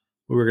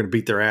 We were going to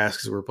beat their ass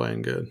because we were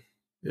playing good.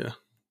 Yeah.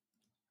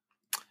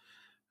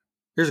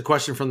 Here's a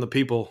question from the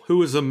people.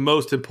 Who is the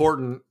most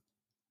important?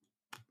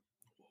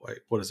 Wait,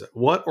 what is it?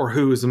 What or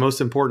who is the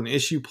most important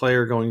issue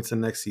player going into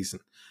the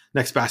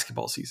next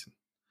basketball season?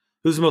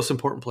 Who's the most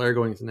important player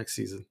going into next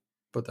season?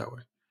 Put it that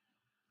way.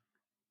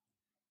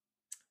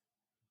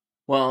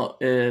 Well,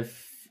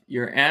 if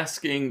you're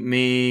asking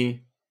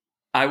me,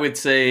 I would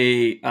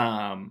say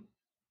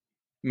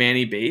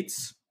Manny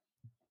Bates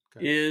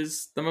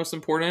is the most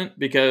important,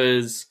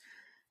 because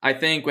I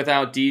think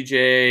without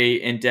DJ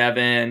and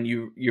Devin,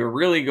 you're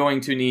really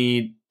going to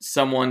need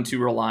someone to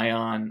rely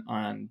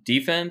on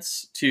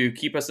defense to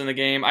keep us in the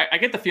game. I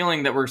get the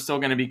feeling that we're still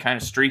going to be kind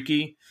of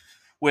streaky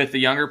with the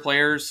younger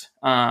players.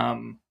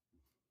 Can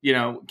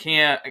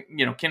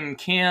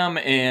Cam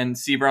and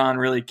Sebron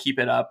really keep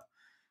it up?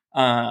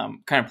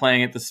 Kind of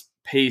playing at this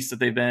pace that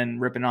they've been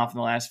ripping off in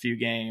the last few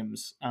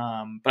games.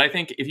 But I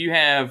think if you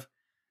have,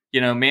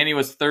 Manny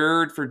was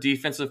third for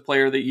defensive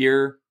player of the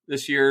year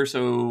this year.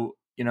 So,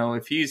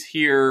 if he's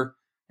here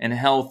and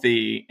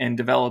healthy and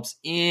develops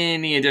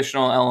any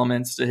additional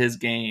elements to his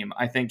game,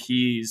 I think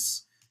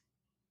he's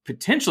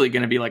potentially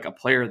going to be like a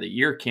player of the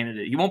year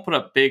candidate. He won't put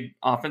up big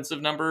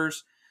offensive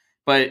numbers,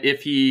 but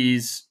if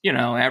he's,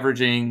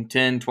 averaging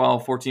 10,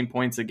 12, 14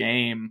 points a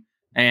game,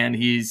 and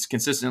he's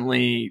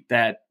consistently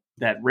that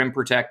rim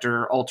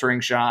protector,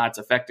 altering shots,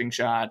 affecting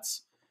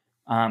shots,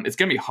 it's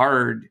going to be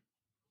hard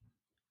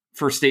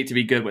for State to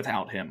be good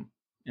without him,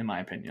 in my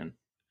opinion.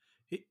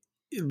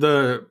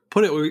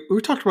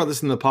 We talked about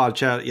this in the pod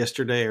chat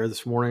yesterday or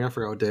this morning. I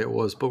forgot what day it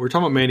was, but we're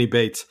talking about Manny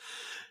Bates.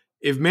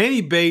 If Manny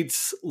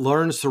Bates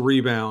learns to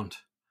rebound,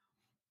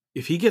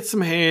 if he gets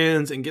some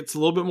hands and gets a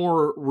little bit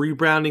more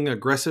rebounding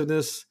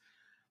aggressiveness,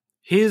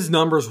 his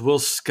numbers will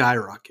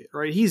skyrocket,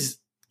 right? He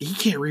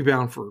can't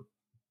rebound for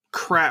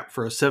crap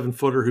for a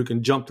 7-footer who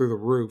can jump through the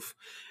roof.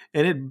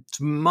 And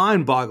it's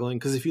mind-boggling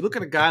because if you look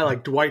at a guy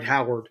like Dwight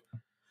Howard,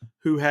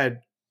 who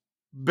had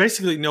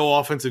basically no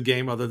offensive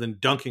game other than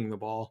dunking the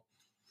ball,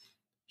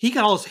 he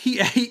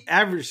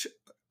averaged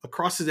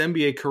across his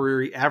NBA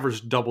career, he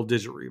averaged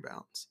double-digit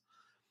rebounds.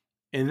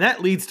 And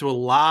that leads to a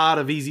lot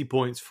of easy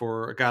points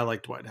for a guy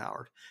like Dwight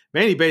Howard.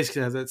 Manny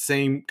basically has that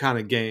same kind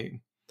of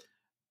game.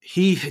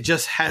 He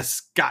just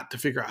has got to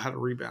figure out how to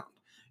rebound.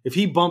 If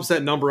he bumps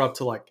that number up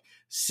to like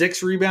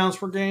 6 rebounds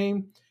per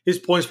game, his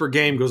points per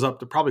game goes up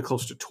to probably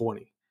close to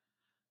 20.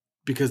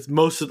 Because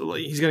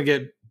he's going to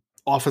get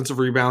offensive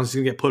rebounds,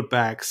 he's going to get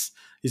putbacks,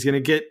 he's going to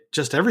get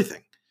just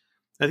everything.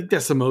 I think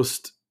that's the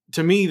most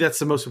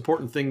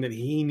important thing that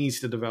he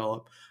needs to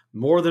develop.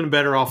 More than a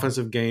better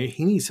offensive game,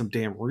 he needs some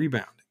damn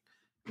rebounding.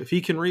 If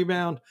he can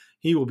rebound,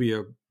 he will be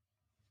a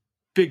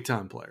big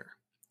time player.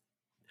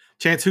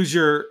 Chance, who's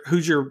your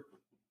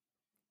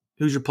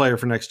player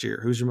for next year?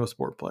 Who's your most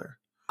important player?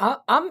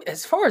 I'm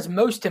as far as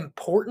most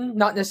important,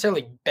 not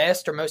necessarily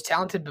best or most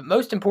talented, but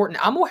most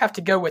important. I'm gonna have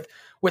to go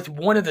with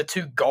one of the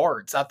 2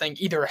 guards. I think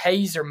either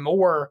Hayes or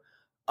Moore,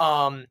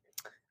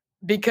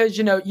 because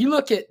you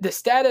look at the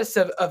status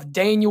of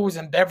Daniels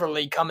and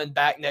Beverly coming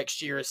back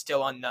next year is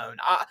still unknown.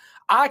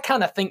 I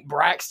kind of think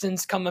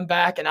Braxton's coming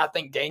back, and I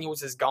think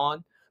Daniels is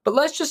gone. But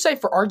let's just say,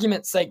 for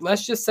argument's sake,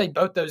 let's just say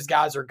both those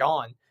guys are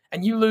gone,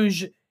 and you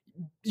lose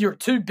your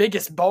 2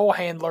 biggest ball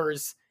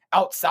handlers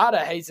outside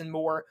of Hayes and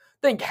Moore.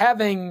 I think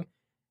having,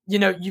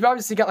 you've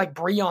obviously got like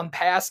Breon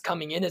Pass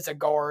coming in as a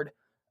guard,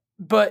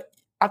 but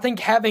I think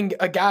having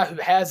a guy who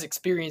has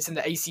experience in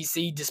the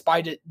ACC,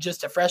 despite it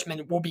just a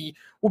freshman, will be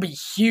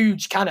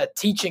huge, kind of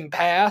teaching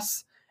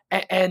Pass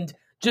and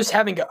just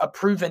having a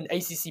proven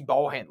ACC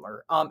ball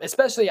handler.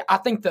 Especially, I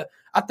think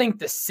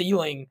the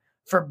ceiling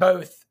for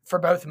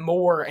both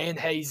Moore and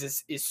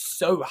Hayes is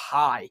so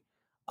high.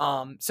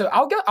 So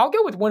I'll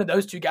go with one of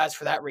those 2 guys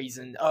for that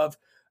reason.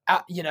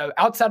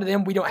 Outside of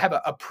them, we don't have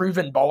a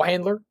proven ball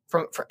handler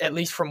from at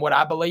least from what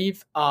I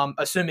believe.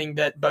 Assuming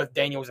that both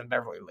Daniels and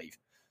Beverly leave.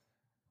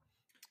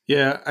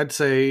 Yeah, I'd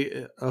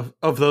say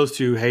of those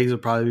 2, Hayes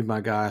would probably be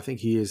my guy. I think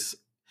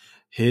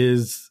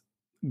his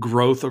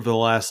growth over the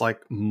last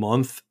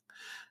month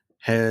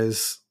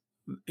has,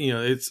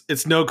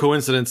 it's no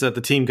coincidence that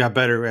the team got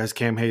better as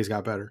Cam Hayes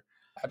got better.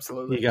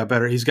 Absolutely. He got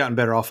better. He's gotten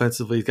better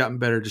offensively. He's gotten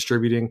better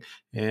distributing.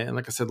 And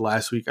like I said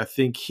last week, I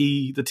think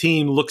the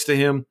team looks to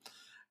him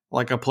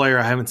like a player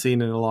I haven't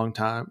seen in a long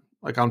time.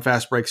 Like on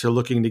fast breaks, they're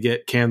looking to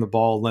get Cam the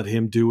ball and let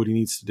him do what he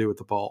needs to do with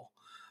the ball.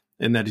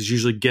 And that is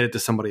usually get it to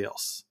somebody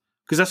else.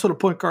 Because that's what a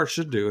point guard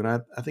should do. And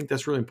I think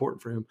that's really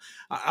important for him.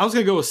 I was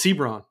going to go with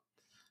Sebron.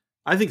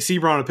 I think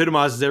Sebron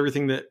epitomizes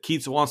everything that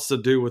Keats wants to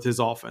do with his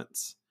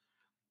offense.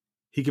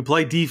 He can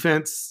play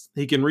defense.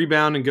 He can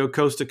rebound and go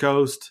coast to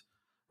coast.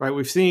 Right?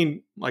 We've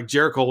seen like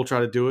Jericho will try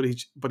to do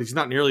it, but he's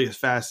not nearly as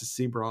fast as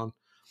Sebron.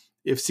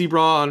 If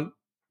Sebron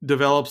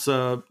develops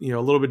a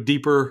little bit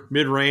deeper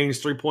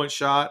mid-range 3-point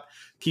shot,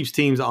 keeps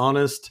teams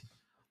honest,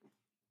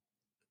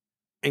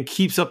 and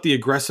keeps up the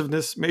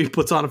aggressiveness, maybe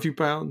puts on a few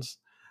pounds,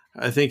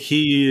 I think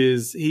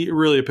he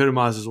really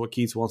epitomizes what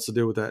Keats wants to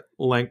do with that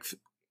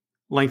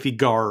lengthy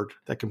guard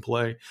that can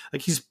play.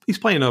 Like he's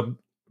playing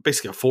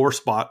basically a 4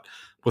 spot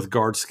with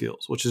guard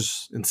skills, which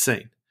is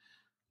insane.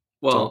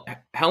 Well,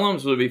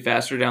 Helms would be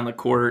faster down the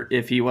court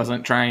if he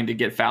wasn't trying to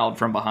get fouled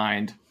from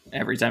behind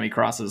every time he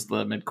crosses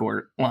the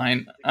midcourt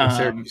line.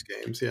 Syracuse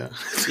games, yeah.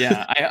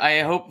 Yeah,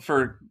 I hope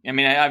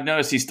I've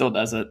noticed he still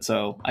does it,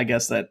 so I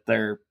guess that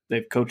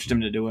they've coached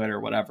him to do it or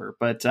whatever.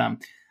 But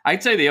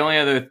I'd say the only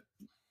other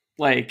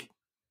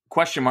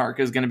question mark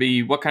is going to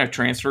be what kind of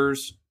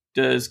transfers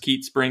does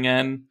Keats bring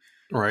in?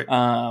 Right.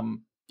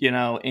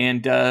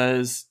 And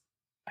does,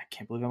 I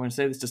can't believe I'm going to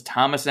say this, does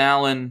Thomas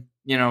Allen,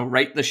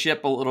 right the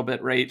ship a little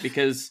bit, right?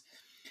 Because,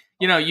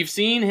 you've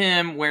seen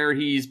him where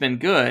he's been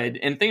good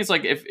and things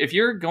like if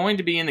you're going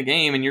to be in the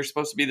game and you're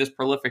supposed to be this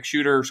prolific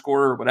shooter,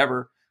 scorer, or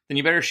whatever, then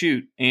you better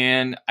shoot.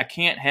 And I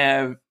can't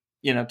have,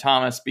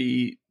 Thomas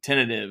be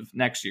tentative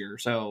next year.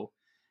 So,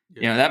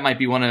 that might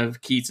be one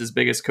of Keats'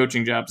 biggest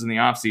coaching jobs in the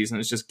offseason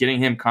is just getting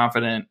him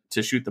confident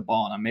to shoot the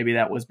ball. And maybe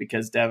that was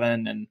because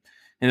Devin and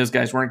those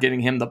guys weren't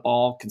getting him the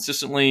ball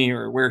consistently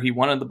or where he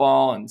wanted the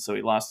ball. And so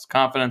he lost his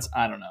confidence.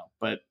 I don't know.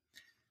 But,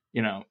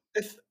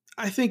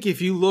 I think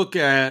if you look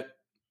at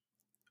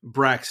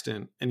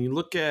Braxton and you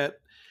look at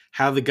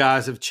how the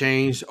guys have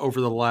changed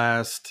over the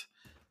last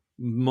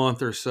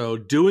month or so,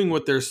 doing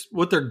what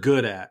they're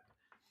good at.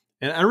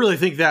 And I really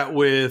think that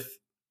with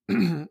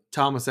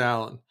Thomas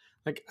Allen,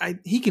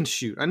 he can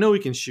shoot. I know he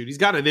can shoot. He's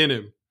got it in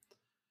him.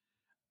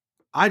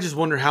 I just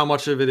wonder how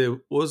much of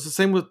it was the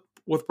same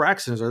with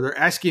Braxton. Are they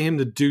asking him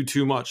to do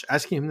too much,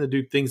 asking him to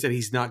do things that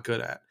he's not good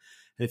at?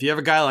 And if you have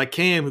a guy like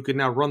Cam who can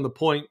now run the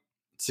point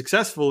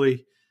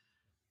successfully,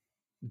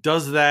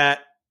 does that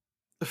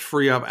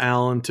free up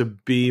Allen to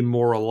be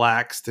more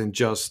relaxed and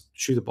just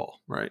shoot the ball,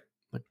 right?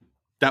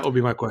 That would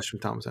be my question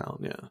with Thomas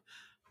Allen. Yeah.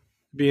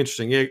 Be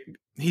interesting. Yeah,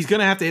 he's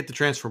going to have to hit the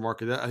transfer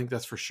market. I think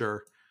that's for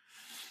sure.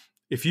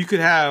 If you could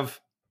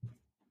have,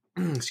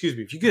 if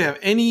you could have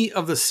any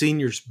of the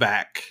seniors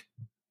back,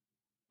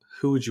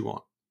 who would you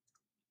want?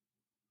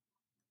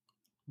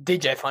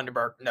 DJ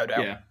Funderburk, no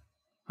doubt. Yeah,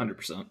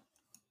 100%.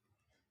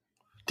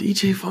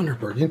 DJ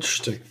Funderburk,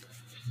 interesting.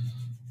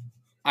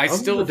 I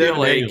still feel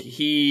like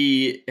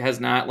he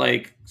has not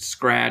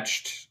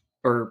scratched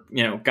or,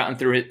 gotten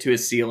through it to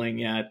his ceiling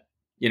yet.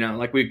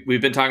 Like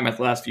we've been talking about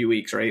the last few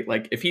weeks, right?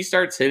 Like if he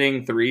starts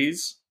hitting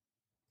threes,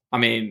 I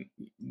mean,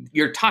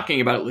 you're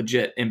talking about a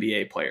legit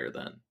NBA player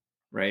then,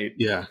 right?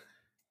 Yeah.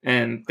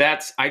 And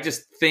I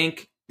just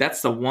think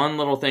that's the one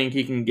little thing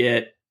he can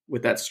get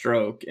with that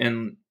stroke.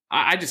 And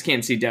I just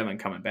can't see Devin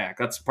coming back.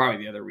 That's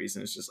probably the other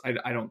reason. It's just,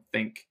 I don't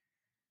think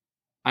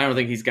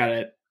he's got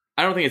it.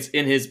 I don't think it's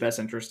in his best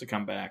interest to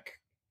come back.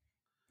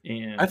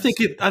 And I think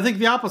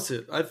the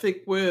opposite. I think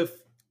with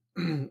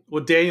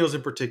Daniels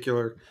in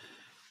particular,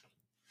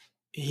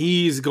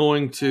 he's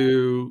going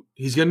to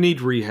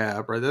need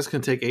rehab, right? That's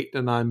going to take 8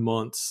 to 9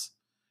 months.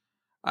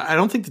 I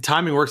don't think the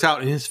timing works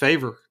out in his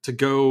favor to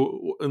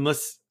go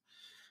unless,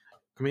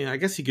 I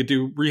guess he could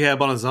do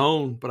rehab on his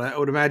own, but I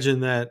would imagine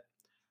that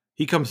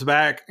he comes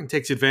back and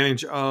takes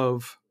advantage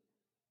of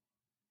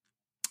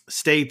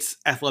state's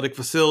athletic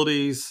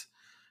facilities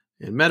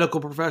and medical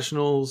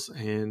professionals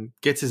and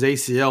gets his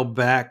ACL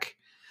back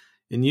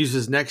and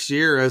uses next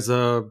year as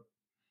a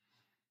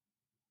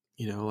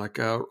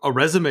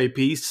resume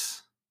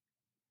piece.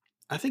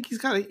 I think he's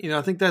got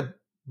I think that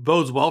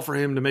bodes well for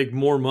him to make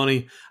more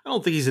money. I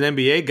don't think he's an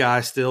NBA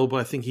guy still, but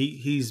I think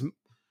he's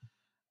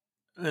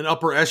an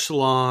upper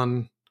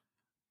echelon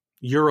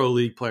Euro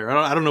League player.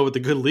 I don't know what the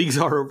good leagues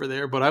are over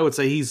there, but I would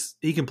say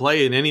he can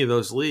play in any of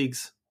those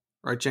leagues.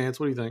 Right, Chance?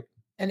 What do you think?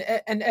 And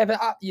Evan,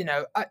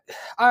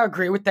 I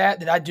agree with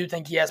that I do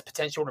think he has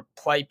potential to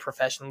play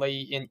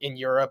professionally in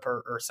Europe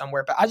or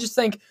somewhere. But I just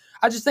think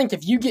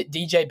if you get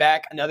DJ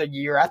back another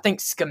year, I think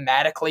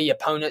schematically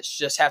opponents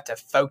just have to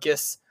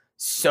focus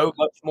so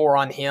much more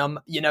on him.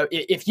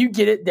 If you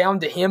get it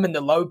down to him in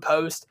the low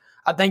post,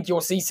 I think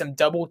you'll see some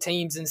double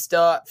teams and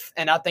stuff.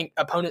 And I think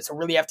opponents will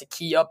really have to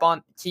key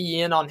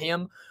in on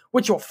him,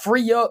 which will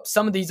free up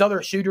some of these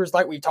other shooters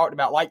like we talked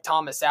about, like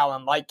Thomas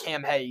Allen, like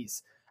Cam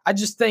Hayes. I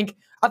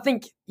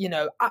think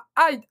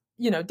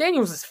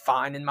Daniels is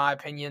fine in my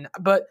opinion,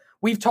 but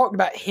we've talked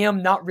about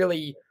him not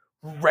really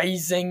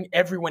raising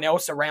everyone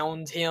else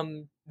around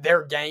him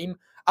their game.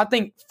 I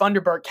think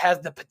Thunderberg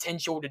has the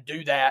potential to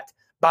do that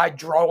by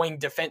drawing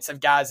defensive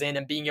guys in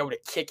and being able to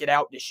kick it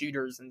out to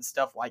shooters and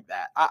stuff like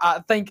that.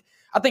 I think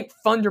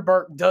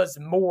Thunderberg does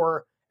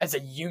more as a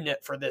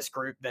unit for this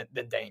group than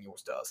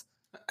Daniels does.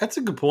 That's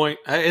a good point.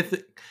 I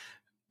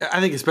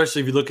think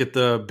especially if you look at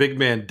the big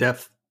man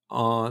depth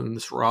on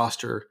this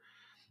roster,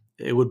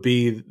 it would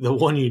be the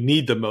one you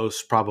need the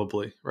most,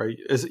 probably, right?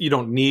 You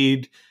don't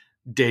need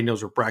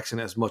Daniels or Braxton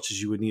as much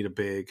as you would need a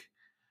big.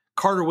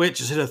 Carter Witt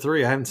just hit a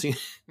 3. I haven't seen.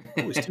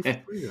 Oh, he's 2 for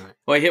 3 tonight.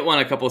 Well, he hit one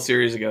a couple of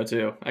series ago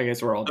too. I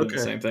guess we're all doing the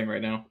same thing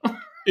right now.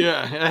 Yeah,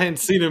 I hadn't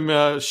seen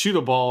him shoot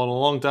a ball in a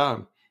long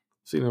time.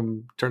 Seen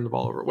him turn the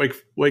ball over.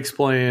 Wake's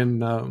playing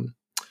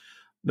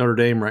Notre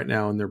Dame right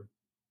now, and they're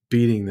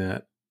beating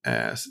that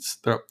ass.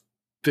 They're up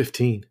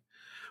 15.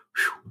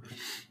 Whew.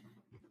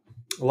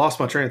 I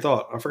lost my train of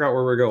thought. I forgot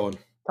where we're going.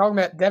 Talking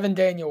about Devin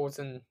Daniels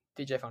and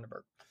DJ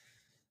Thunderberg.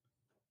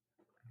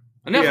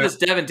 Enough of this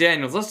Devin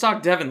Daniels. Let's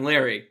talk Devin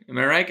Leary. Am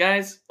I right,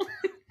 guys?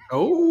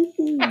 Oh.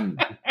 I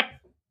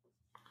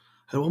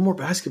had one more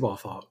basketball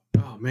thought.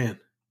 Oh, man.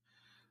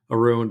 I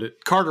ruined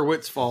it. Carter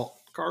Witt's fault.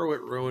 Carter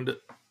Witt ruined it.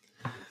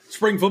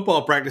 Spring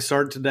football practice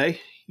started today.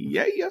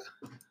 Yeah.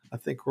 I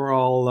think we're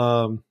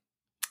all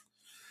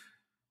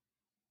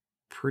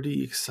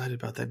pretty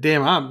excited about that.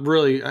 Damn,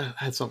 I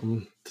had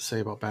something to say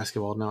about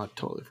basketball. Now I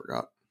totally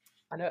forgot.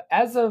 I know.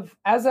 As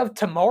of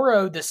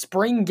tomorrow, the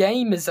spring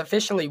game is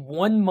officially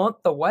 1 month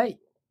away.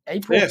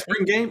 April 10th.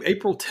 Spring game,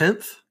 April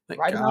 10th.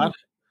 Thank God.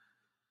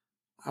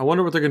 I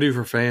wonder what they're going to do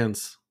for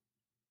fans.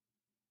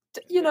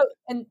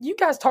 And you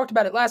guys talked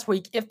about it last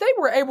week. If they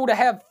were able to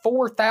have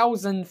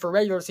 4,000 for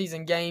regular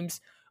season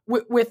games,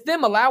 with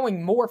them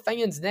allowing more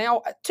fans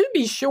now, to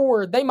be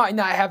sure, they might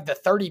not have the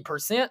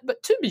 30%,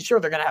 but to be sure,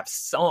 they're going to have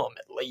some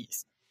at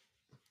least.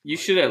 You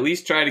should at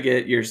least try to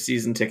get your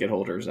season ticket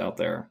holders out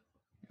there.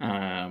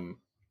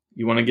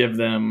 You want to give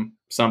them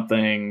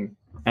something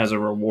as a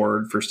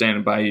reward for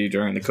standing by you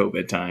during the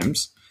COVID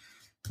times,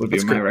 would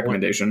be my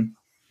recommendation.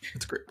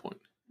 That's a great point.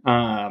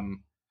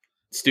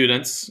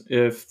 Students,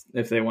 if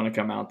they want to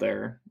come out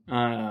there.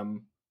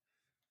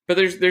 But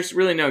there's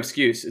really no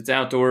excuse. It's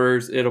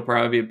outdoors. It'll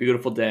probably be a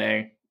beautiful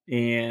day.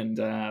 And,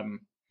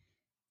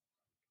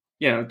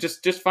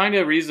 just find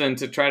a reason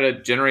to try to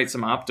generate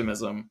some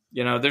optimism.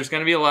 There's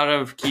going to be a lot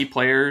of key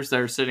players that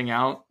are sitting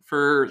out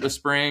for the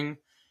spring.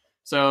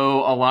 So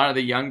a lot of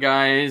the young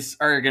guys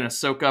are going to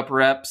soak up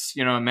reps.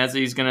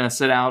 Mezzi's going to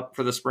sit out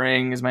for the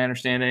spring, is my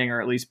understanding,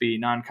 or at least be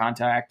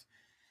non-contact.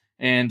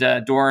 And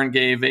Doran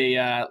gave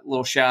a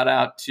little shout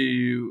out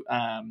to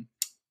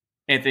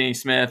Anthony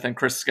Smith and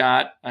Chris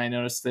Scott. I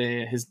noticed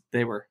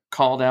they were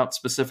called out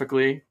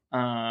specifically.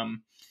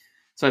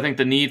 So I think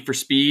the need for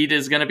speed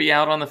is going to be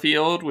out on the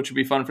field, which would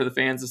be fun for the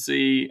fans to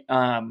see.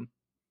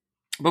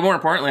 But more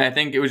importantly, I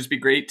think it would just be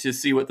great to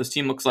see what this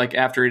team looks like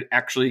after it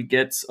actually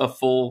gets a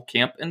full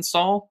camp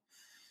install,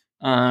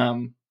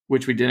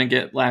 which we didn't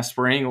get last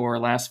spring or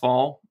last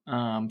fall.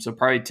 So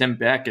probably Tim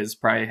Beck is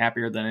probably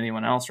happier than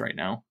anyone else right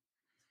now.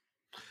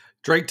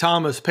 Drake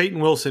Thomas, Peyton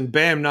Wilson,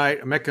 Bam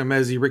Knight, Emeka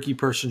Mezi, Ricky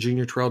Person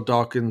Jr., Terrell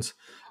Dawkins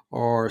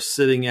are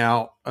sitting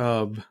out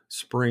of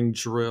spring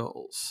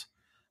drills.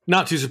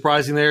 Not too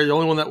surprising there. The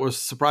only one that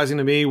was surprising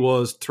to me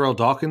was Terrell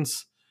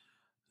Dawkins.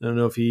 I don't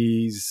know if did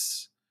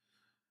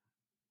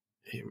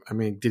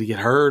he get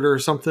hurt or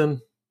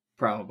something?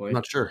 Probably. I'm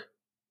not sure.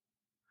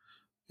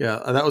 Yeah,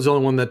 that was the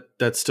only one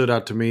that stood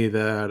out to me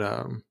that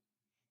I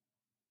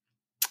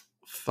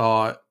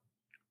thought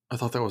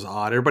that was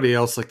odd. Everybody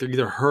else, like, they're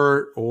either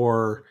hurt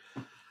or,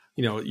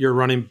 you're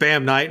running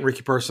Bam Knight and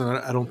Ricky Person.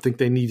 I don't think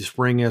they need to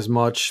spring as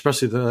much,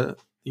 especially the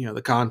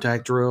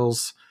contact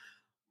drills.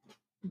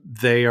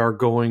 They are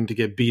going to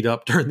get beat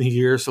up during the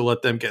year, so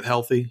let them get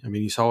healthy. I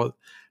mean, you saw what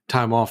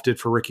time off did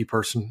for Ricky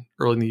Person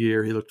early in the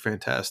year. He looked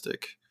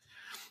fantastic.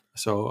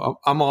 So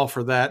I'm all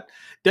for that.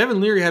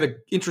 Devin Leary had an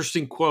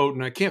interesting quote,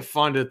 and I can't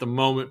find it at the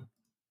moment,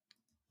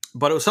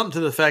 but it was something to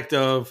the effect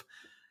of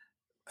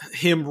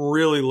him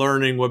really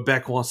learning what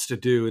Beck wants to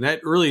do, and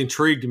that really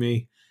intrigued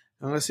me.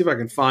 I'm going to see if I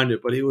can find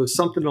it, but it was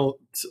something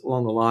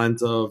along the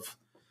lines of,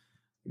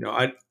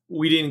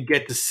 we didn't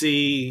get to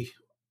see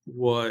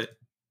what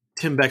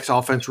Tim Beck's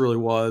offense really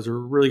was, or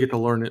really get to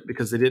learn it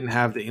because they didn't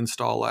have the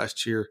install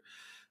last year.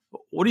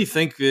 What do you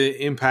think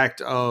the impact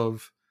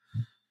of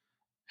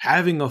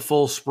having a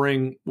full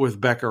spring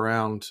with Beck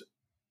around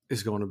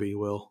is going to be,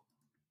 Will?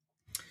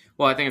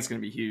 Well, I think it's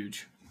going to be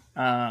huge.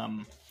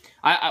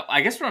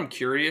 I guess what I'm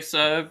curious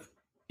of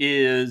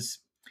is,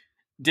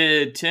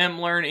 did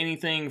Tim learn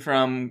anything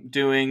from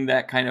doing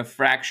that kind of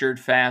fractured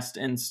fast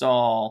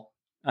install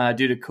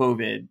due to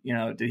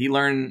COVID? Did he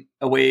learn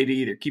a way to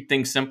either keep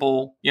things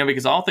simple?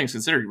 Because all things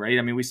considered, right?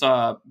 I mean, we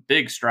saw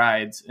big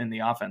strides in the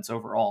offense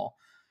overall.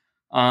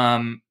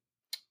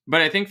 But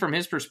I think from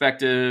his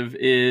perspective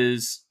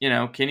is,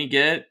 can he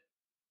get,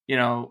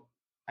 I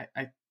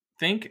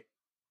think,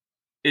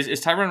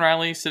 is Tyron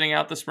Riley sitting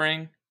out the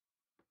spring?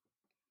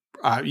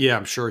 Yeah,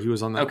 I'm sure he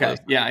was on that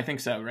list. Yeah, I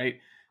think so,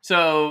 right?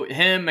 So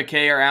him,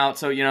 McKay are out.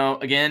 So,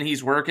 again,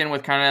 he's working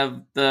with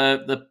kind of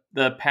the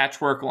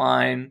patchwork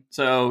line.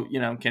 So,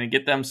 can he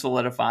get them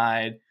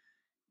solidified?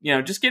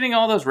 Just getting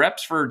all those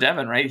reps for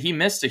Devin, right? He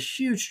missed a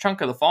huge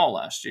chunk of the fall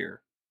last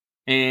year.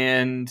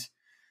 And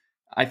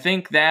I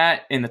think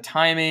that in the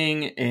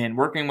timing and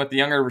working with the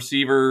younger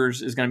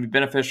receivers is going to be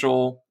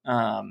beneficial.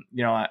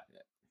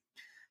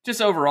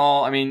 Just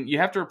overall, I mean, you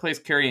have to replace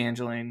Kerry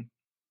Angeline.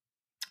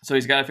 So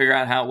he's got to figure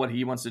out what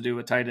he wants to do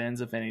with tight ends,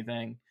 if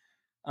anything.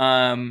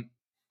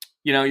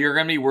 You're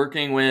going to be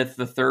working with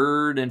the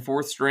third and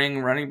fourth string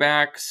running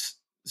backs.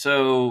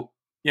 So,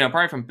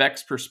 probably from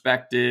Beck's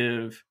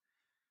perspective,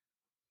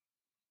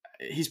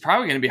 he's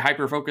probably going to be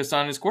hyper-focused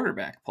on his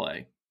quarterback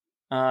play.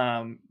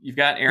 You've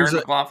got Aaron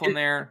McLaughlin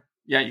there.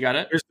 Yeah, you got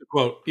it? Here's the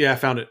quote. Yeah, I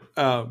found it.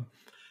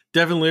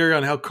 Devin Leary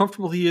on how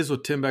comfortable he is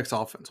with Tim Beck's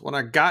offense. When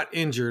I got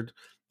injured,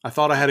 I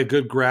thought I had a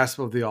good grasp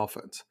of the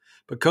offense.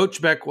 But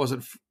Coach Beck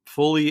wasn't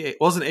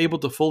able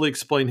to fully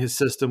explain his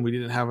system. We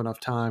didn't have enough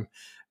time.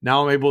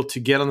 Now I'm able to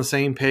get on the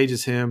same page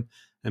as him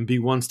and be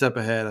one step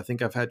ahead. I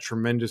think I've had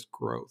tremendous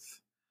growth.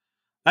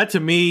 That to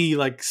me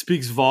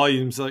speaks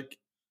volumes.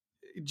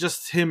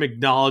 Just him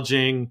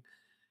acknowledging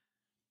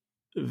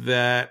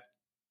that,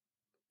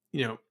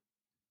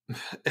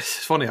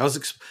 it's funny. I was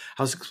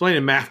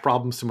explaining math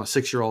problems to my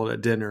 6-year-old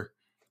at dinner,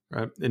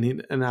 right?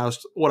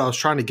 What I was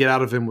trying to get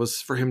out of him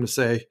was for him to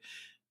say,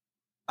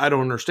 I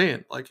don't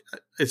understand.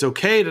 It's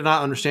okay to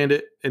not understand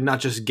it and not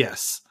just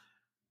guess.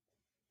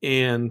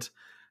 And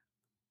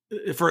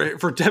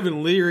for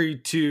Devin Leary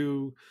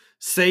to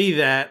say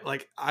that,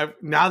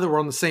 now that we're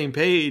on the same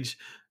page,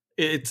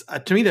 it's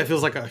to me that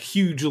feels like a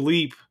huge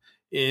leap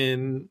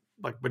in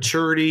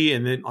maturity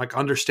and then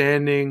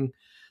understanding.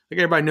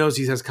 Everybody knows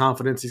he has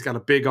confidence. He's got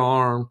a big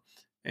arm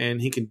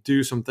and he can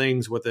do some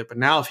things with it. But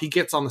now if he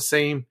gets on the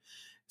same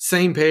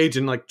page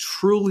and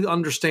truly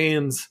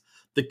understands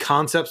the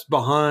concepts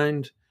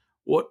behind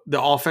what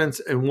the offense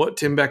and what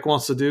Tim Beck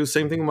wants to do,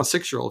 same thing with my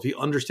 6-year-old. If he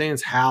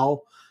understands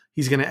how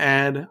he's going to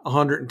add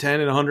 110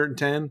 and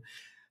 110,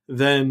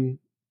 then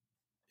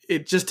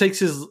it just takes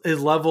his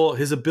level,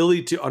 his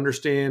ability to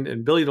understand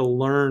and ability to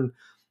learn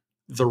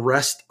the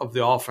rest of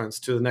the offense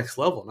to the next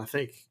level. And I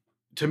think,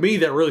 to me,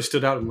 that really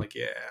stood out. I'm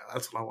yeah,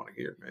 that's what I want to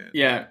hear, man.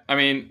 Yeah, I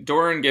mean,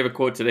 Doran gave a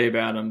quote today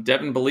about him.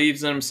 Devin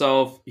believes in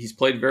himself. He's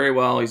played very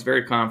well. He's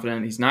very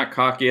confident. He's not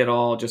cocky at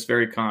all, just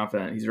very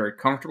confident. He's very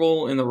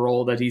comfortable in the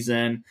role that he's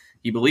in.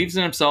 He believes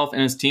in himself,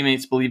 and his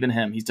teammates believe in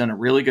him. He's done a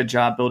really good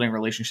job building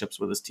relationships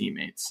with his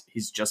teammates.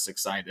 He's just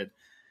excited.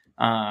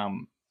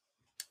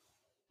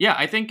 Yeah,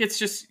 I think it's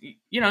just,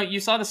 you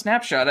saw the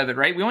snapshot of it,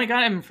 right? We only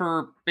got him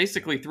for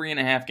basically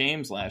 3.5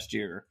 games last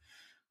year.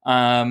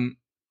 And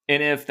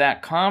if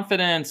that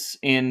confidence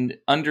and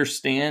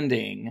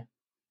understanding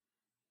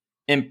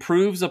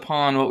improves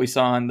upon what we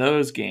saw in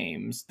those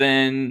games,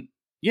 then,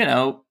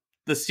 the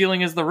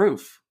ceiling is the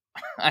roof.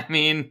 I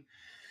mean,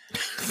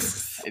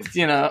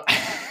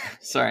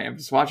 sorry, I'm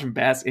just watching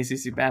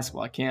ACC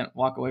basketball. I can't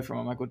walk away from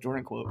a Michael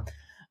Jordan quote.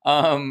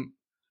 I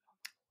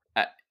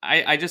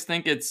just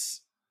think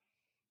it's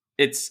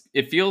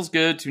it feels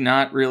good to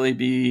not really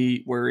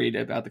be worried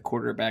about the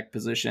quarterback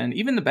position,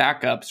 even the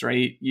backups,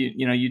 right?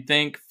 You'd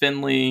think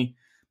Finley,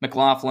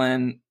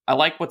 McLaughlin. I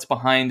like what's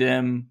behind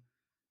him.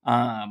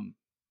 And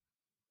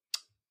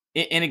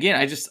again,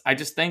 I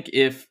just think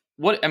if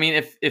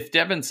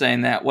Devin's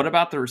saying that, what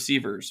about the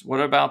receivers? What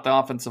about the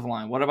offensive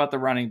line? What about the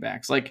running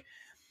backs? Like,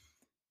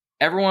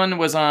 everyone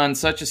was on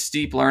such a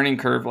steep learning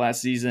curve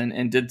last season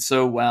and did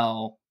so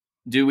well.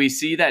 Do we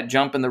see that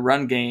jump in the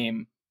run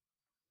game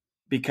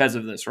because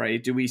of this,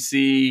 right? Do we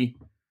see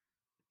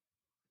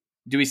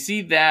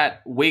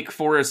that Wake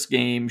Forest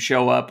game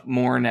show up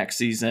more next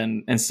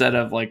season instead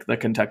of like the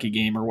Kentucky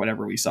game or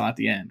whatever we saw at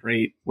the end,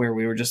 right? Where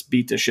we were just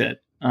beat to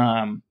shit.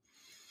 I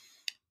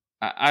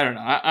don't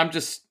know.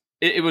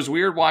 It was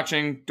weird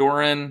watching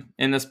Doran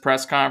in this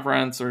press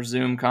conference or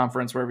Zoom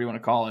conference, whatever you want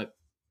to call it.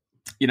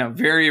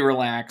 Very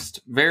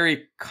relaxed,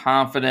 very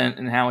confident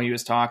in how he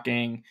was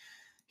talking.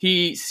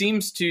 He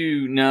seems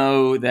to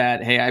know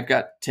that, hey, I've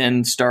got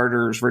 10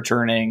 starters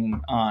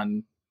returning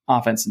on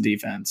offense and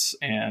defense,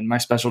 and my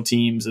special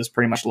teams is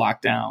pretty much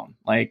locked down.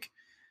 Like,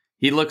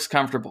 he looks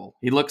comfortable.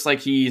 He looks like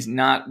he's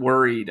not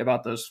worried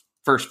about those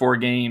first 4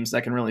 games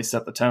that can really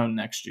set the tone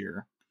next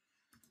year.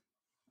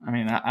 I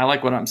mean, I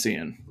like what I'm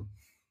seeing.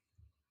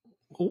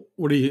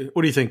 What do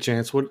you think,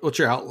 Chance? What's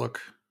your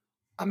outlook?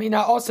 I mean,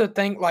 I also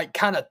think, like,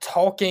 kind of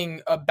talking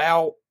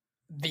about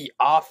the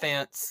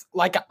offense,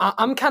 like,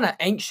 I'm kind of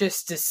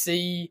anxious to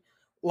see,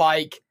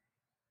 like,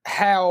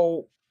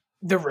 how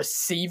the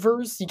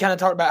receivers, you kind of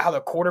talked about how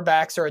the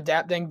quarterbacks are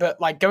adapting,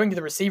 but, like, going to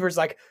the receivers,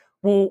 like,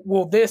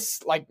 will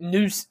this, like,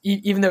 new,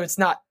 even though it's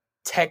not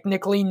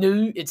technically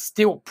new, it's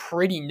still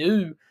pretty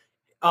new,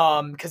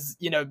 because,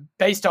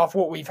 based off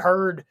what we've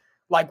heard,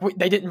 like,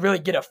 they didn't really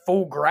get a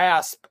full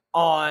grasp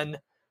on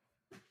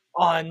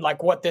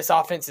like what this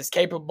offense is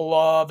capable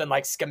of and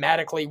like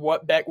schematically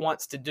what Beck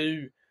wants to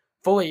do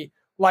fully.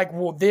 Like,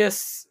 will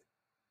this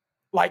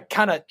like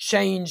kind of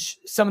change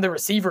some of the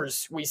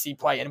receivers we see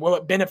play, and will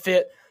it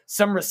benefit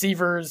some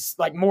receivers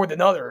like more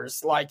than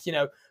others? Like,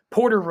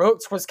 Porter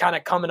Rooks was kind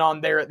of coming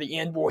on there at the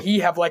end. Will he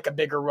have like a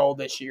bigger role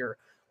this year?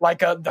 Like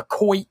the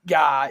Coit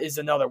guy is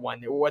another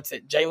one. What's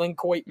it? Jalen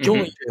Coit?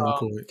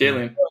 Mm-hmm.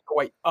 Jalen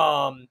Coit.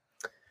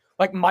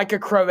 Like Micah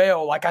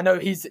Crowell, like I know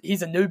he's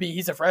a newbie,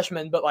 he's a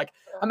freshman, but like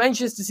I'm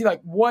anxious to see like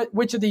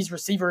which of these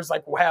receivers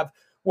like will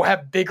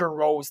have bigger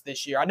roles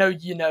this year. I know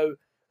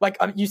like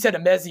you said,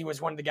 Emezi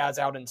was one of the guys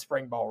out in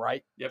spring ball,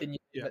 right? Yep.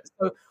 Yeah.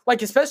 So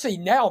like especially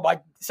now,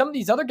 like some of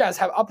these other guys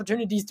have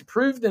opportunities to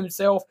prove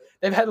themselves.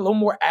 They've had a little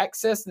more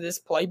access to this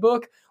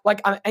playbook.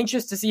 Like I'm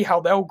anxious to see how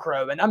they'll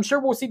grow, and I'm sure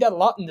we'll see that a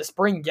lot in the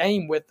spring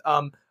game with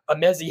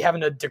Emezi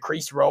having a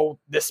decreased role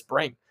this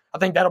spring. I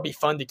think that'll be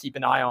fun to keep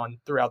an eye on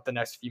throughout the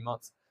next few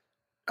months.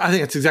 I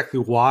think that's exactly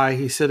why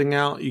he's sitting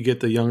out. You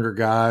get the younger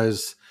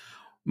guys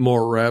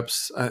more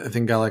reps. I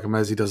think a guy like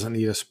Emezi doesn't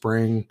need a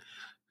spring,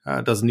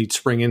 doesn't need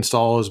spring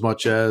install as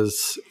much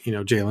as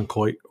Jalen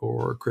Coit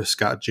or Chris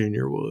Scott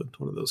Jr. would.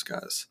 One of those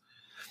guys.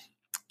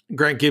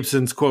 Grant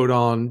Gibson's quote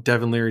on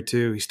Devin Leary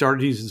too. He started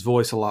to use his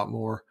voice a lot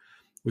more.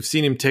 We've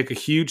seen him take a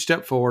huge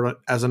step forward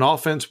as an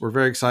offense. We're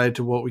very excited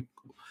to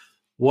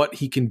what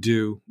he can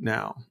do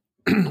now.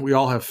 We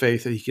all have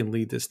faith that he can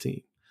lead this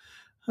team.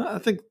 I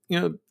think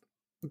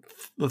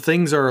the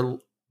things are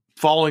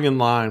falling in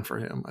line for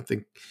him. I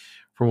think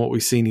from what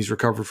we've seen, he's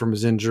recovered from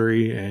his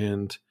injury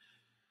and,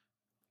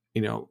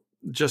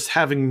 just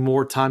having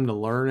more time to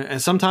learn.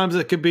 And sometimes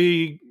it could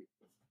be,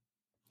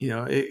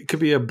 it could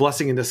be a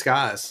blessing in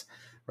disguise,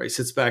 right? He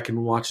sits back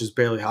and watches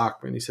Bailey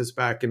Hockman. He sits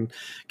back and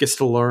gets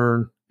to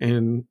learn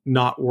and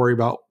not worry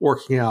about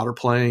working out or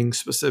playing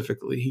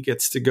specifically. He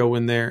gets to go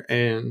in there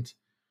and,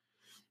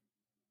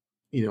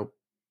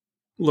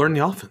 learn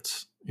the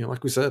offense.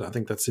 Like we said, I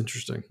think that's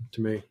interesting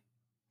to me.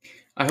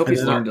 I hope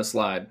he's learned to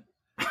slide.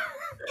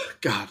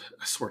 God,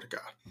 I swear to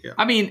God. Yeah.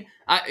 I mean,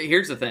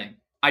 here's the thing.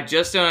 I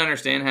just don't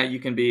understand how you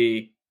can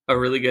be a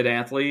really good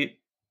athlete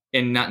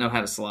and not know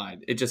how to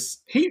slide. It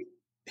just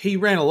he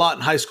ran a lot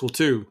in high school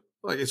too.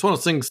 Like it's one of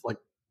those things. Like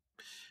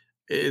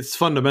it's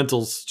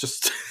fundamentals.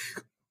 Just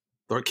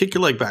kick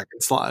your leg back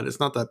and slide. It's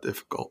not that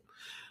difficult.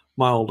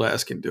 My old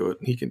ass can do it.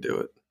 He can do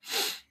it.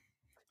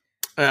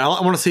 I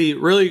want to see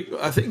really.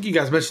 I think you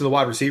guys mentioned the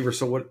wide receiver.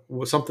 So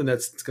what something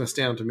that's going to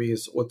stand out to me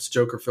is what's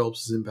Joker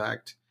Phillips'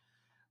 impact?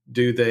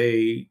 Do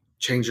they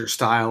change their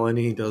style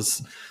any?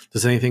 Does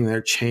anything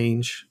there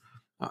change?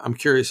 I'm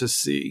curious to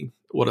see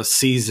what a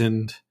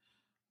seasoned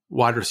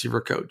wide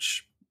receiver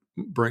coach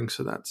brings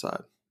to that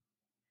side.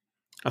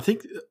 I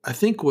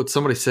think what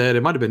somebody said,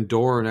 it might have been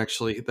Doran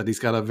actually, that he's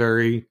got a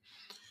very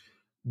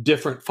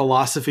different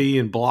philosophy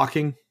in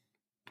blocking.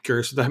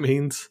 Curious what that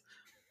means.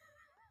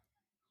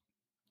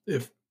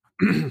 If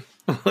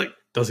like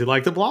Does he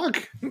like to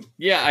block?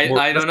 Yeah,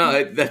 I don't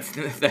know.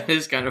 That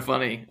is kind of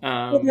funny.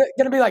 It's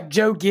gonna be like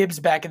Joe Gibbs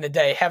back in the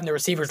day, having the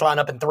receivers line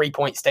up in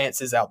 3-point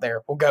stances out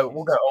there. We'll go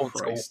old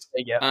school. There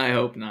you go. I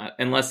hope not,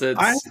 unless it's.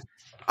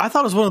 I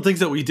thought it was one of the things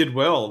that we did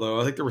well, though.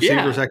 I think the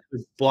receivers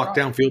actually blocked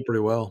downfield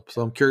pretty well.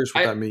 So I'm curious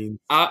what that means.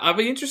 I'll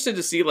be interested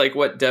to see like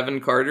what Devin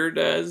Carter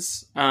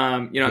does. I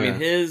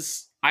mean,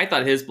 I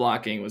thought his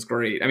blocking was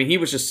great. I mean, he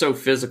was just so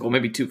physical,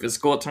 maybe too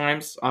physical at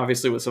times,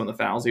 obviously with some of the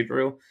fouls he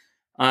drew.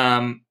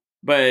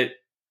 But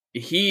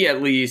he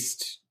at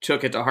least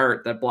took it to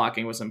heart that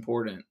blocking was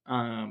important.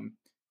 I'm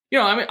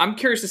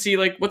curious to see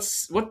like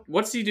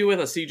what's he do with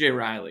a CJ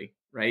Riley,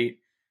 right?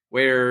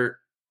 Where,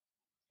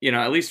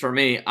 at least for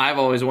me, I've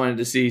always wanted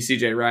to see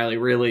CJ Riley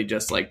really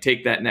just like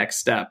take that next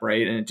step,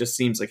 right? And it just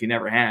seems like he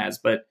never has.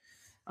 But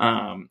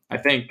I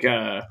think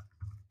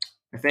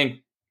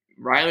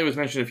Riley was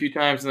mentioned a few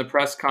times in the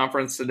press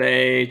conference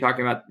today,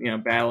 talking about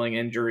battling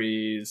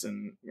injuries,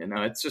 and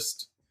it's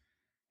just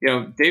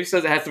Dave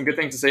says it had some good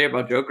things to say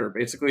about Joker.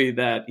 Basically,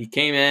 that he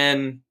came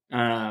in,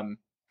 kind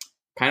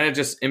of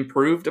just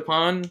improved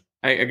upon.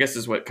 I guess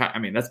is what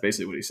that's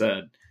basically what he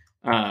said.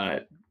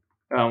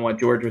 What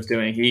George was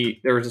doing.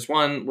 There was this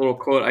one little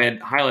quote I had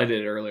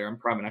highlighted earlier. I'm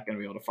probably not going to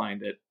be able to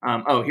find it.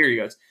 Here he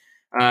goes.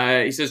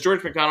 He says,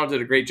 George McDonald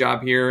did a great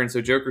job here, and so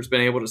Joker's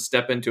been able to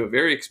step into a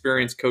very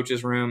experienced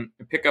coach's room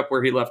and pick up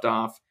where he left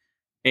off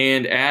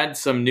and add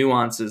some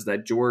nuances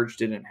that George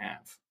didn't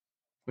have,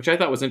 which I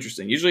thought was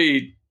interesting.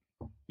 Usually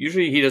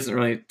he doesn't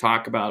really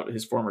talk about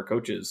his former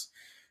coaches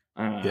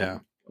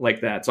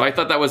like that. So I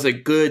thought that was a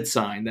good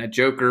sign that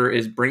Joker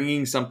is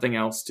bringing something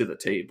else to the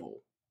table.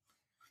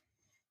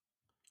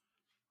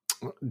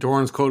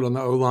 Doran's quote on the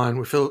O-line,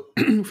 we feel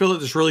that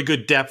there's really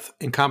good depth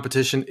and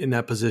competition in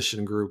that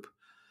position group.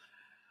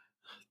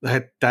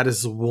 That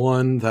is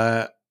one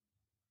that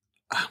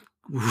I'm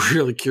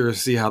really curious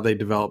to see how they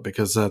develop,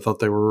 because I thought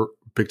they were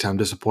big-time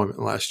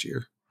disappointment last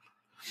year.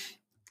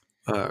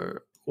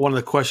 One of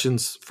the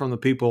questions from the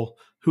people,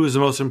 who is the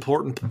most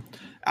important,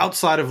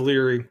 outside of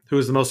Leary, who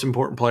is the most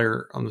important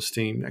player on this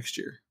team next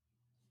year?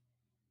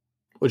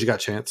 What you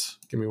got, Chance?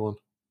 Give me one.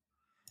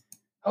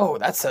 Oh,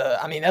 that's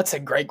a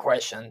great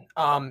question.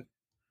 I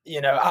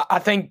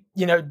think,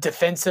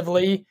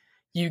 defensively,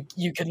 you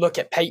could look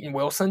at Peyton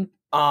Wilson.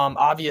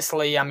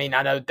 Obviously, I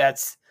know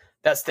that's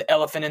the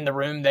elephant in the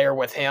room there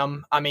with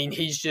him. I mean,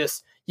 he's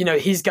just,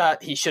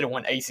 he should have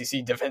won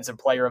ACC Defensive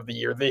Player of the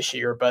Year this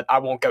year, but I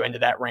won't go into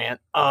that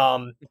rant.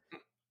 I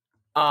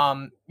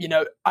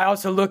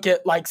also look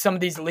at like some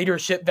of these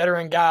leadership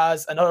veteran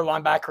guys, another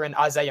linebacker in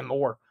Isaiah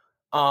Moore.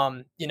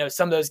 Some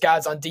of those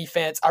guys on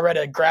defense, I read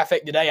a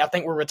graphic today. I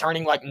think we're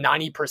returning like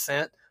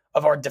 90%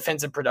 of our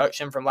defensive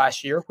production from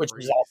last year, which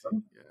is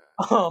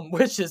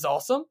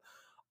awesome.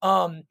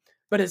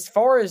 But as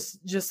far as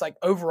just like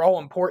overall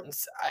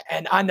importance,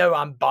 and I know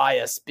I'm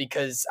biased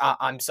because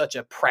I'm such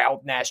a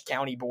proud Nash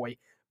County boy,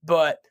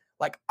 but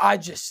like, I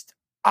just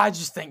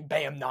think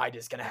Bam Knight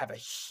is going to have a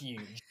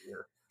huge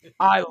year.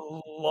 I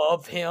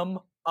love him.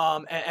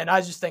 And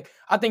I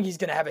think he's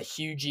going to have a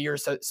huge year.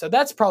 So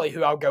that's probably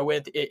who I'll go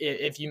with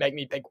if you make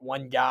me pick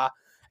one guy.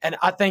 And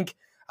I think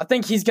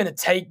he's going to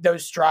take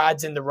those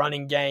strides in the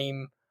running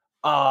game,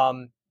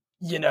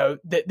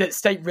 that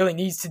State really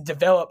needs to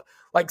develop,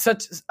 like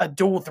such a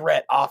dual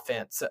threat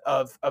offense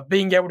of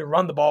being able to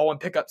run the ball and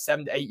pick up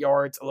 7 to 8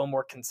 yards a little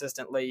more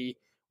consistently,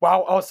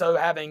 while also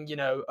having,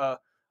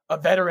 a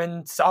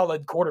veteran,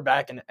 solid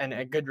quarterback and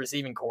a good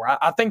receiving core.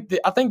 I think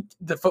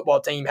the football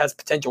team has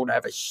potential to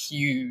have a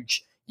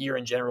huge year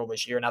in general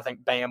this year, and I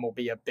think Bam will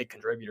be a big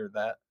contributor to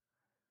that.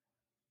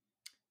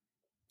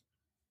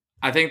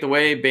 I think the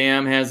way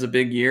Bam has a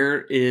big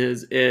year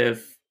is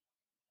if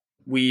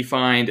we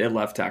find a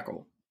left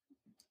tackle.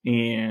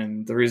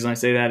 And the reason I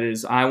say that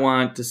is I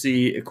want to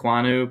see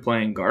Iquanu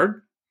playing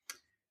guard.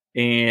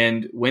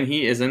 And when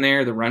he is in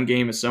there, the run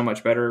game is so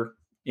much better.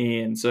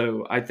 And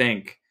so I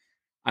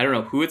don't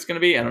know who it's going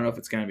to be. I don't know if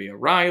it's going to be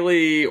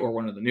O'Reilly or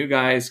one of the new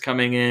guys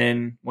coming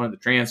in, one of the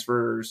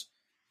transfers.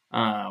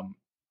 I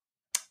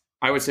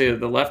would say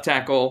that the left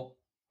tackle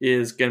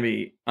is going to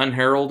be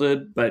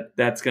unheralded, but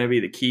that's going to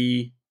be the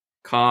key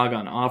cog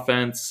on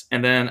offense.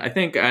 And then I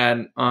think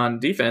on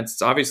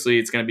defense,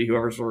 it's going to be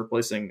whoever's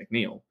replacing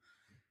McNeil.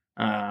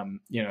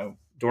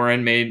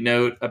 Doran made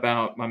note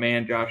about my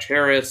man Josh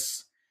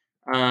Harris.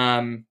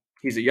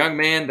 He's a young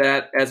man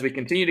that, as we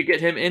continue to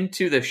get him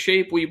into the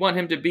shape we want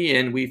him to be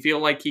in, we feel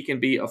like he can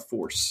be a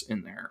force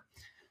in there.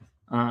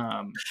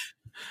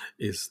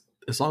 As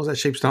long as that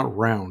shape's not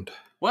round.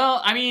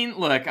 Well, I mean,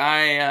 look,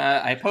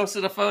 I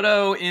posted a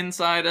photo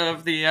inside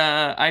of the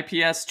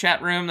IPS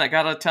chat room that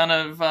got a ton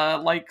of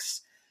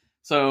likes.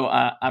 So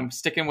I'm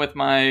sticking with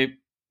my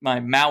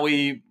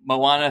Maui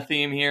Moana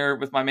theme here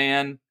with my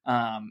man.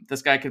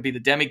 This guy could be the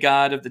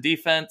demigod of the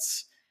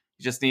defense.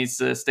 He just needs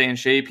to stay in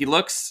shape. He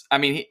looks,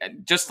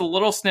 just the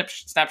little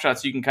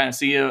snapshots you can kind of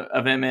see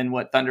of him in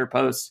what Thunder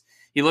posts.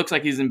 He looks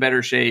like he's in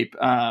better shape.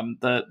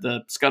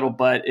 The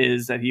scuttlebutt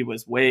is that he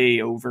was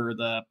way over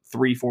the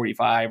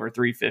 345 or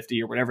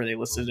 350 or whatever they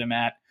listed him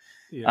at.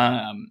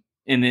 Yeah.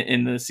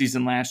 in the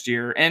season last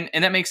year, and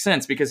that makes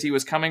sense because he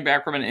was coming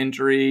back from an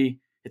injury.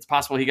 It's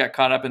possible he got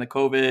caught up in the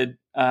COVID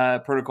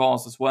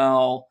protocols as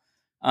well.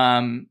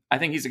 I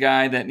think he's a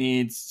guy that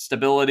needs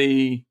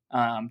stability,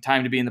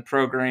 time to be in the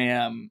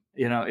program.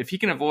 If he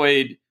can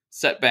avoid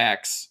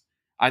setbacks,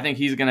 I think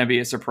he's going to be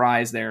a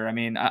surprise there. I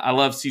mean, I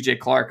love CJ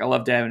Clark. I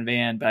love Davin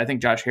Van, but I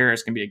think Josh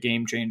Harris can be a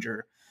game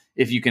changer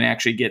if you can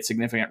actually get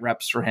significant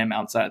reps for him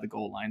outside of the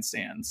goal line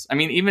stands. I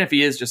mean, even if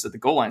he is just at the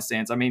goal line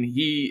stands, I mean,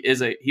 he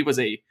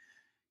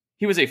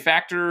was a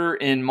factor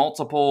in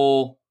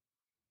multiple,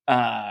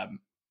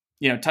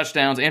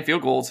 touchdowns and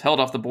field goals held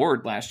off the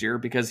board last year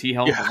because he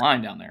held the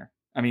line down there.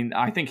 I mean,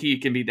 I think he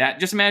can be that.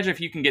 Just imagine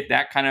if you can get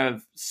that kind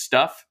of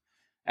stuff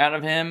out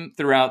of him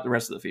throughout the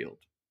rest of the field.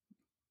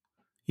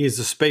 He's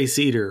a space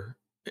eater,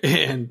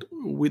 and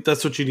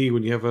that's what you need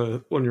when you're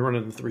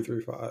running the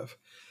 3-3-5.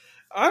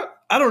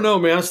 I don't know,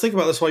 man. I was thinking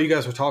about this while you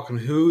guys were talking.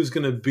 Who's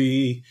going to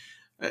be?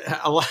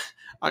 I'm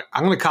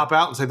going to cop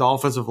out and say the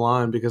offensive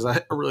line because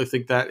I really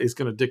think that is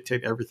going to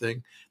dictate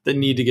everything. They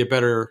need to get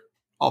better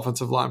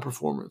offensive line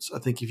performance. I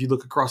think if you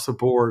look across the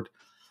board,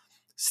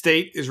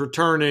 State is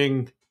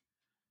returning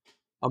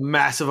a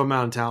massive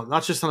amount of talent,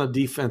 not just on the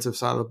defensive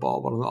side of the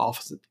ball, but on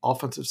the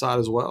offensive side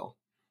as well.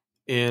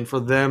 And for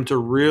them to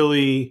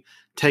really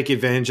take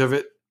advantage of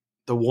it,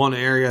 the one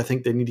area I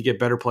think they need to get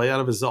better play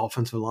out of is the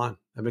offensive line.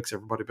 That makes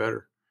everybody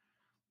better.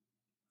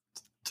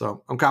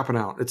 So I'm copping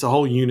out. It's a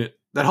whole unit.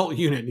 That whole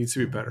unit needs to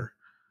be better.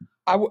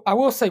 I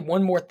will say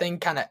one more thing,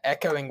 kind of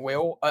echoing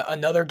Will.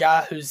 Another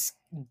guy who's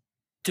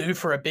due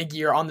for a big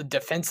year on the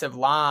defensive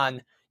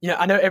line.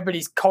 I know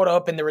everybody's caught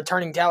up in the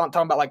returning talent,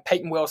 talking about like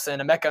Peyton Wilson,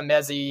 Emeka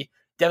Mezzi,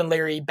 Devin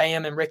Leary,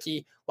 Bam, and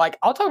Ricky. Like,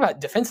 I'll talk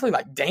about defensively,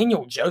 like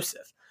Daniel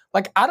Joseph.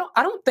 Like, I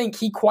don't think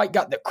he quite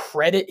got the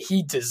credit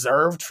he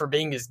deserved for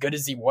being as good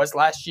as he was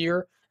last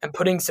year and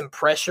putting some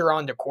pressure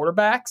on the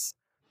quarterbacks.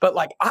 But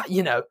like,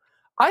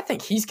 I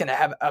think he's going to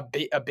have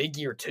a big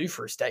year too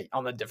for State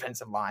on the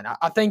defensive line.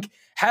 I think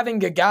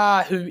having a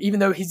guy who,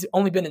 even though he's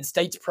only been in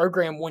State's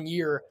program 1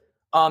 year,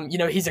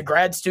 he's a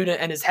grad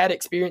student and has had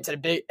experience at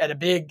a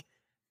big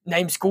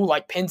name school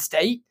like Penn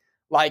State.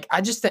 Like,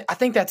 I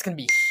think that's going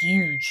to be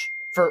huge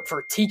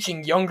for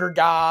teaching younger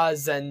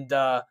guys and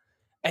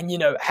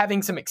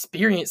having some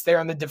experience there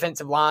on the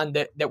defensive line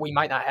that we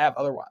might not have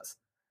otherwise.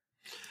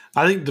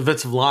 I think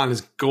defensive line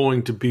is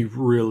going to be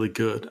really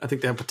good. I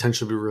think they have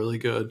potential to be really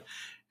good.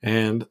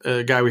 And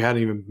a guy we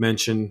hadn't even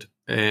mentioned,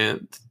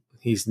 and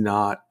he's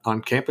not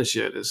on campus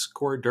yet, is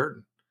Corey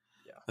Durden.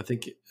 Yeah. I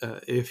think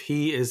if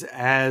he is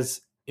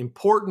as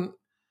important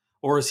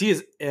or is he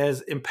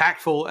as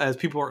impactful as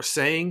people are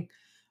saying,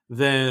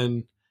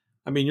 then,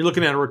 I mean, you're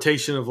looking at a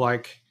rotation of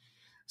like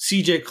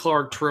CJ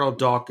Clark, Terrell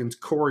Dawkins,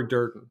 Corey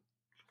Durden,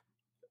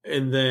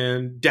 and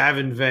then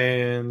Davin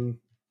Van,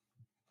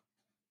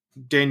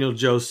 Daniel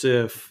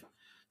Joseph,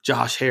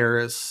 Josh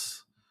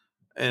Harris,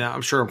 and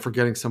I'm sure I'm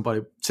forgetting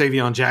somebody,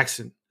 Savion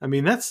Jackson. I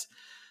mean, that's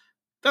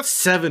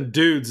 7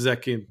 dudes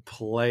that can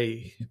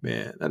play,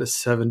 man. That is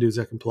 7 dudes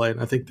that can play,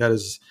 and I think that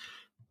is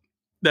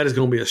going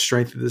to be a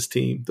strength of this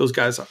team. Those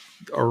guys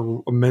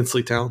are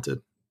immensely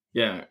talented.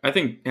 Yeah, I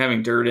think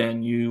having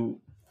Durden,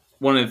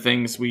 one of the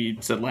things we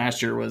said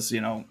last year was,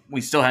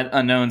 we still had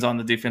unknowns on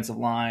the defensive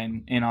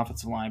line and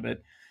offensive line,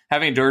 but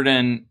having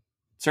Durden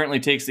certainly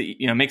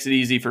makes it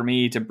easy for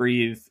me to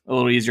breathe a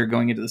little easier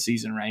going into the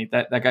season, right?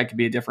 That guy could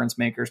be a difference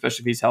maker,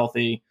 especially if he's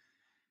healthy.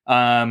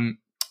 I'm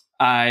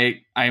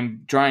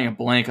drawing a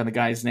blank on the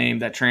guy's name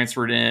that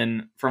transferred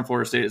in from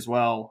Florida State as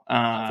well.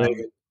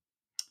 Fagan.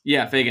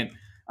 Yeah, Fagan.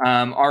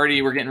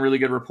 Already we're getting really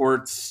good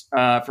reports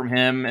from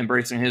him,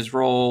 embracing his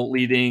role,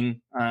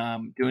 leading,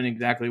 doing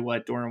exactly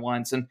what Doran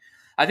wants. And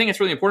I think it's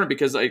really important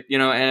because,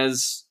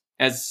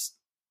 as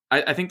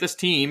I think this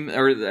team,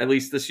 or at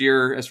least this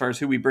year, as far as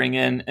who we bring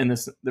in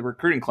the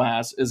recruiting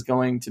class, is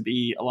going to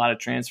be a lot of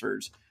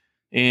transfers.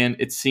 And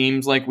it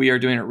seems like we are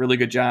doing a really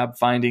good job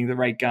finding the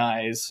right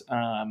guys.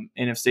 And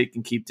if State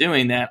can keep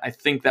doing that, I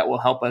think that will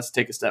help us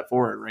take a step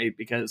forward, right?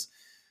 Because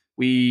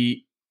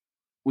we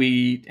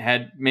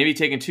had maybe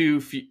taken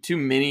too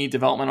many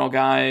developmental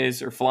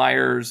guys or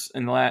flyers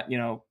in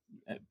the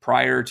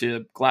prior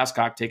to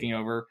Glasscock taking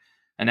over,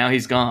 and now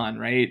he's gone,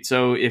 right?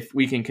 So if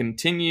we can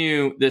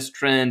continue this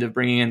trend of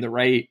bringing in the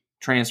right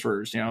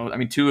transfers,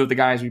 2 of the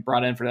guys we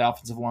brought in for the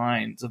offensive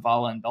line,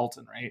 Zavala and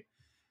Belton, right?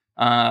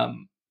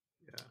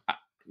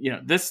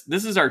 This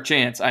is our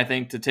chance, I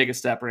think, to take a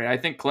step, right? I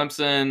think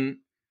Clemson,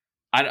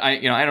 I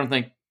don't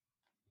think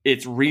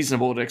it's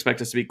reasonable to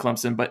expect us to beat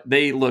Clemson, but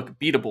they look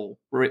beatable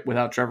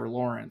without Trevor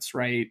Lawrence,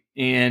 right?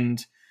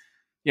 And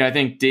I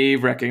think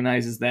Dave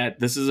recognizes that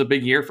this is a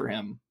big year for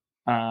him.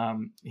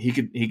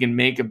 He can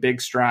make a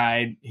big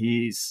stride.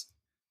 He's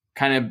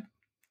kind of,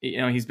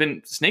 he's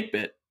been snake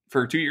bit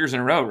for 2 years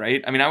in a row,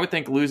 right? I mean, I would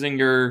think losing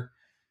your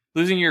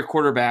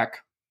quarterback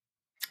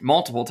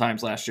multiple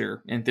times last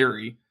year, in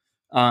theory,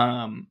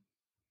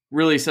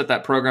 really set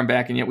that program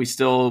back, and yet we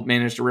still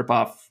managed to rip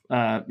off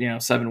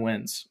 7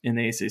 wins in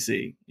the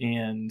ACC.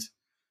 And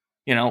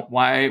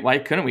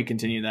why couldn't we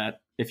continue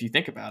that? If you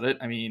think about it,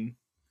 I mean,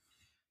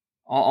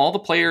 all the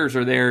players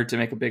are there to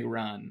make a big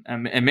run,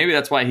 and maybe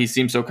that's why he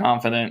seems so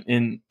confident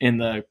in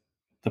the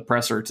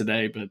presser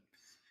today. But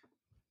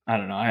I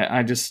don't know.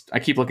 I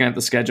keep looking at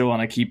the schedule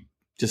and I keep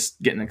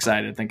just getting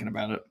excited thinking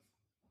about it.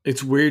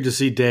 It's weird to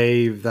see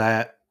Dave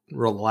that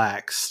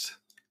relaxed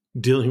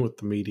dealing with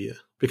the media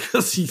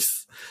because he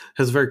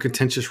has a very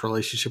contentious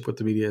relationship with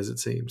the media, as it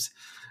seems.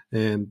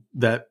 And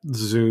that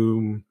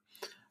Zoom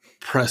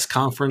press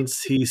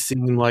conference, he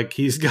seemed like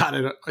he had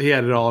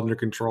it all under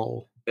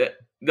control.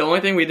 The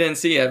only thing we didn't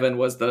see, Evan,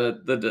 was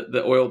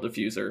the oil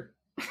diffuser.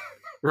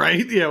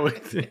 Right? Yeah, we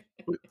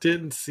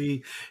didn't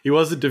see. He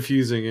wasn't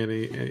diffusing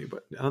any,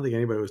 but I don't think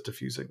anybody was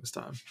diffusing this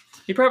time.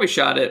 He probably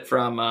shot it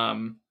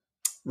from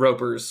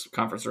Roper's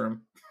conference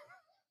room.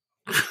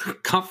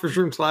 Conference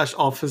room /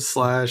 office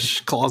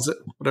 / closet,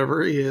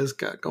 whatever he has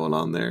got going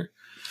on there.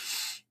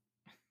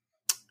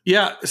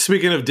 Yeah,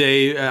 speaking of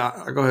Dave,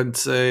 I'll go ahead and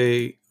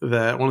say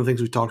that one of the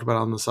things we talked about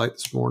on the site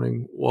this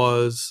morning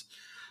was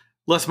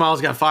Les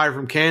Miles got fired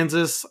from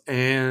Kansas,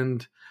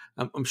 and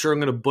I'm sure I'm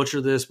going to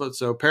butcher this, but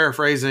so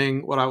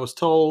paraphrasing what I was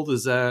told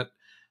is that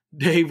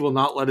Dave will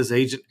not let his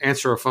agent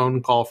answer a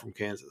phone call from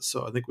Kansas.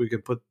 So I think we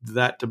can put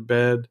that to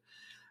bed.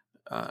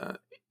 I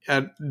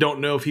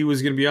don't know if he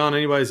was going to be on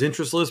anybody's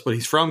interest list, but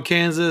he's from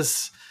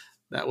Kansas.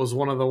 That was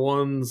one of the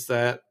ones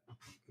that,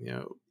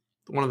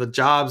 one of the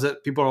jobs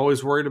that people are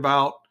always worried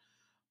about,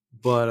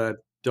 but I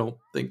don't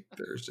think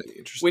there's any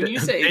interest. When you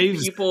say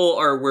people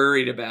are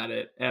worried about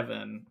it,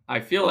 Evan, I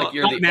feel like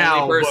you're the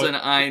only person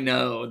I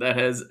know that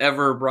has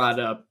ever brought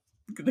up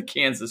the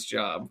Kansas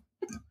job.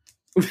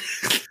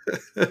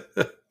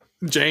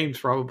 James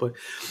probably,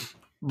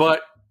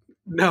 but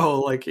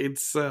no, like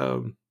it's,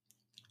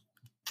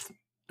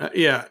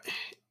 yeah,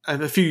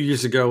 a few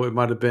years ago, it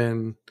might've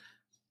been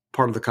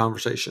part of the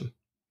conversation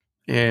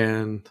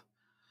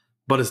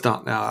but it's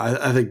not now.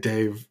 I think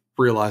Dave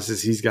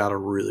realizes he's got a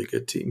really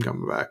good team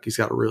coming back. He's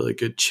got a really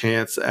good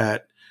chance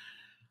at,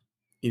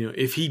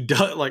 if he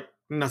does, like,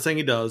 I'm not saying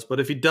he does, but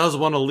if he does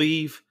want to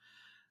leave,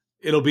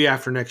 it'll be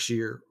after next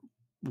year,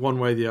 one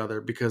way or the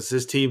other, because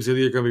his team's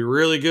either going to be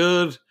really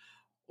good,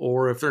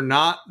 or if they're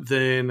not,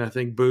 then I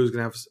think Boo's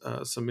going to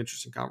have some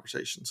interesting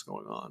conversations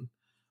going on.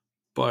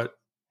 But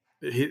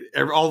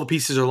all the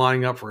pieces are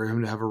lining up for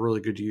him to have a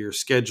really good year.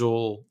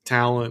 Schedule,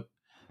 talent,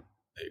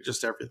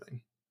 just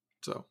everything.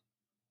 So,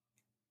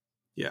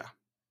 yeah.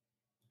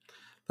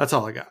 That's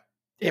all I got.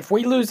 If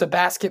we lose a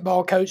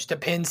basketball coach to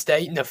Penn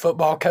State and a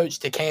football coach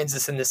to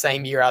Kansas in the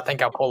same year, I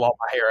think I'll pull all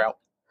my hair out.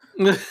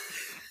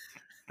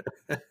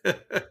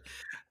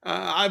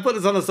 I put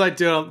this on the site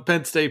too.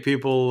 Penn State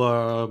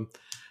people,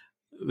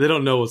 they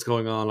don't know what's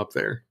going on up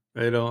there.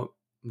 They don't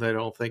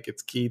think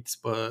it's Keats,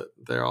 but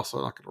they're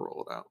also not going to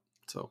roll it out.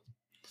 So,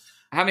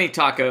 how many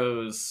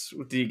tacos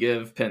do you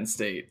give Penn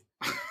State?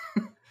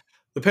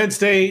 The Penn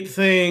State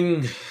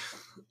thing,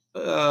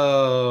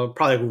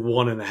 probably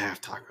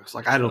 1.5 tacos.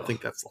 Like, I don't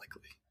think that's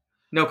likely.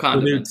 No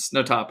condiments,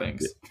 no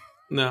toppings.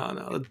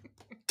 No.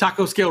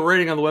 Taco scale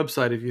rating on the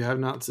website, if you have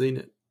not seen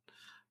it.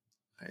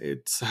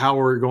 It's how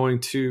we're going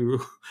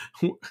to.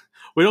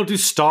 We don't do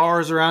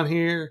stars around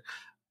here.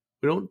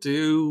 We don't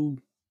do,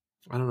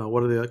 I don't know,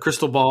 what are the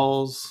crystal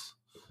balls,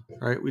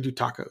 right? We do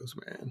tacos,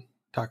 man.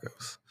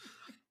 Tacos.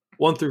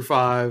 1 through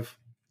 5.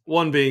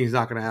 1 being it's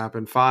not going to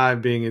happen.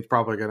 5 being it's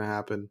probably going to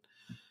happen.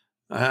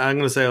 I'm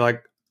going to say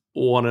like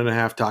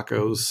 1.5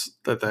 tacos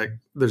that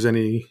there's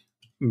any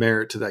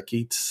merit to that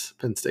Keats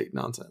Penn State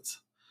nonsense.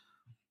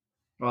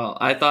 Well,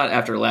 I thought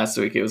after last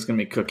week it was going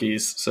to be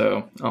cookies,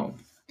 so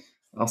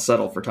I'll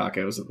settle for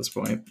tacos at this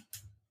point.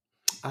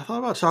 I thought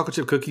about chocolate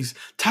chip cookies.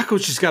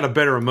 Tacos just got a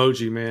better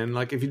emoji, man.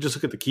 Like if you just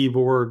look at the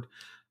keyboard,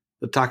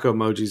 the taco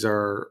emojis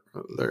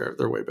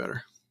they're way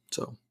better.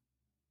 So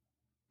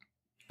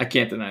I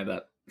can't deny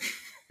that.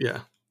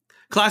 Yeah.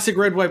 Classic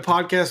Red White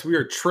Podcast. We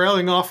are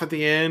trailing off at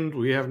the end.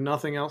 We have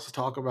nothing else to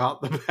talk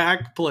about. The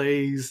back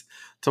plays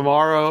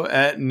tomorrow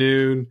at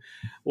noon.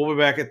 We'll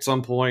be back at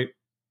some point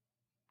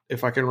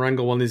if I can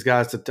wrangle one of these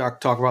guys to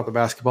talk about the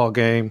basketball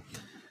game.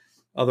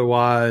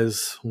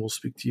 Otherwise, we'll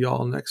speak to you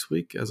all next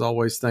week. As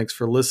always, thanks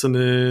for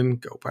listening.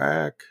 Go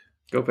Pack.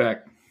 Go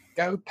Pack.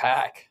 Go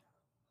Pack.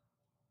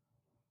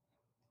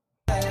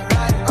 I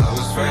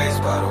was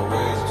raised by the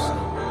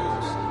wolves.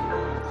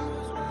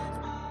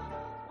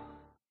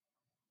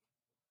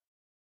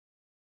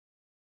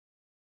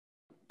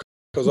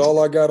 Because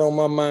all I got on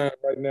my mind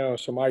right now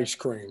is some ice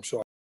cream.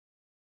 So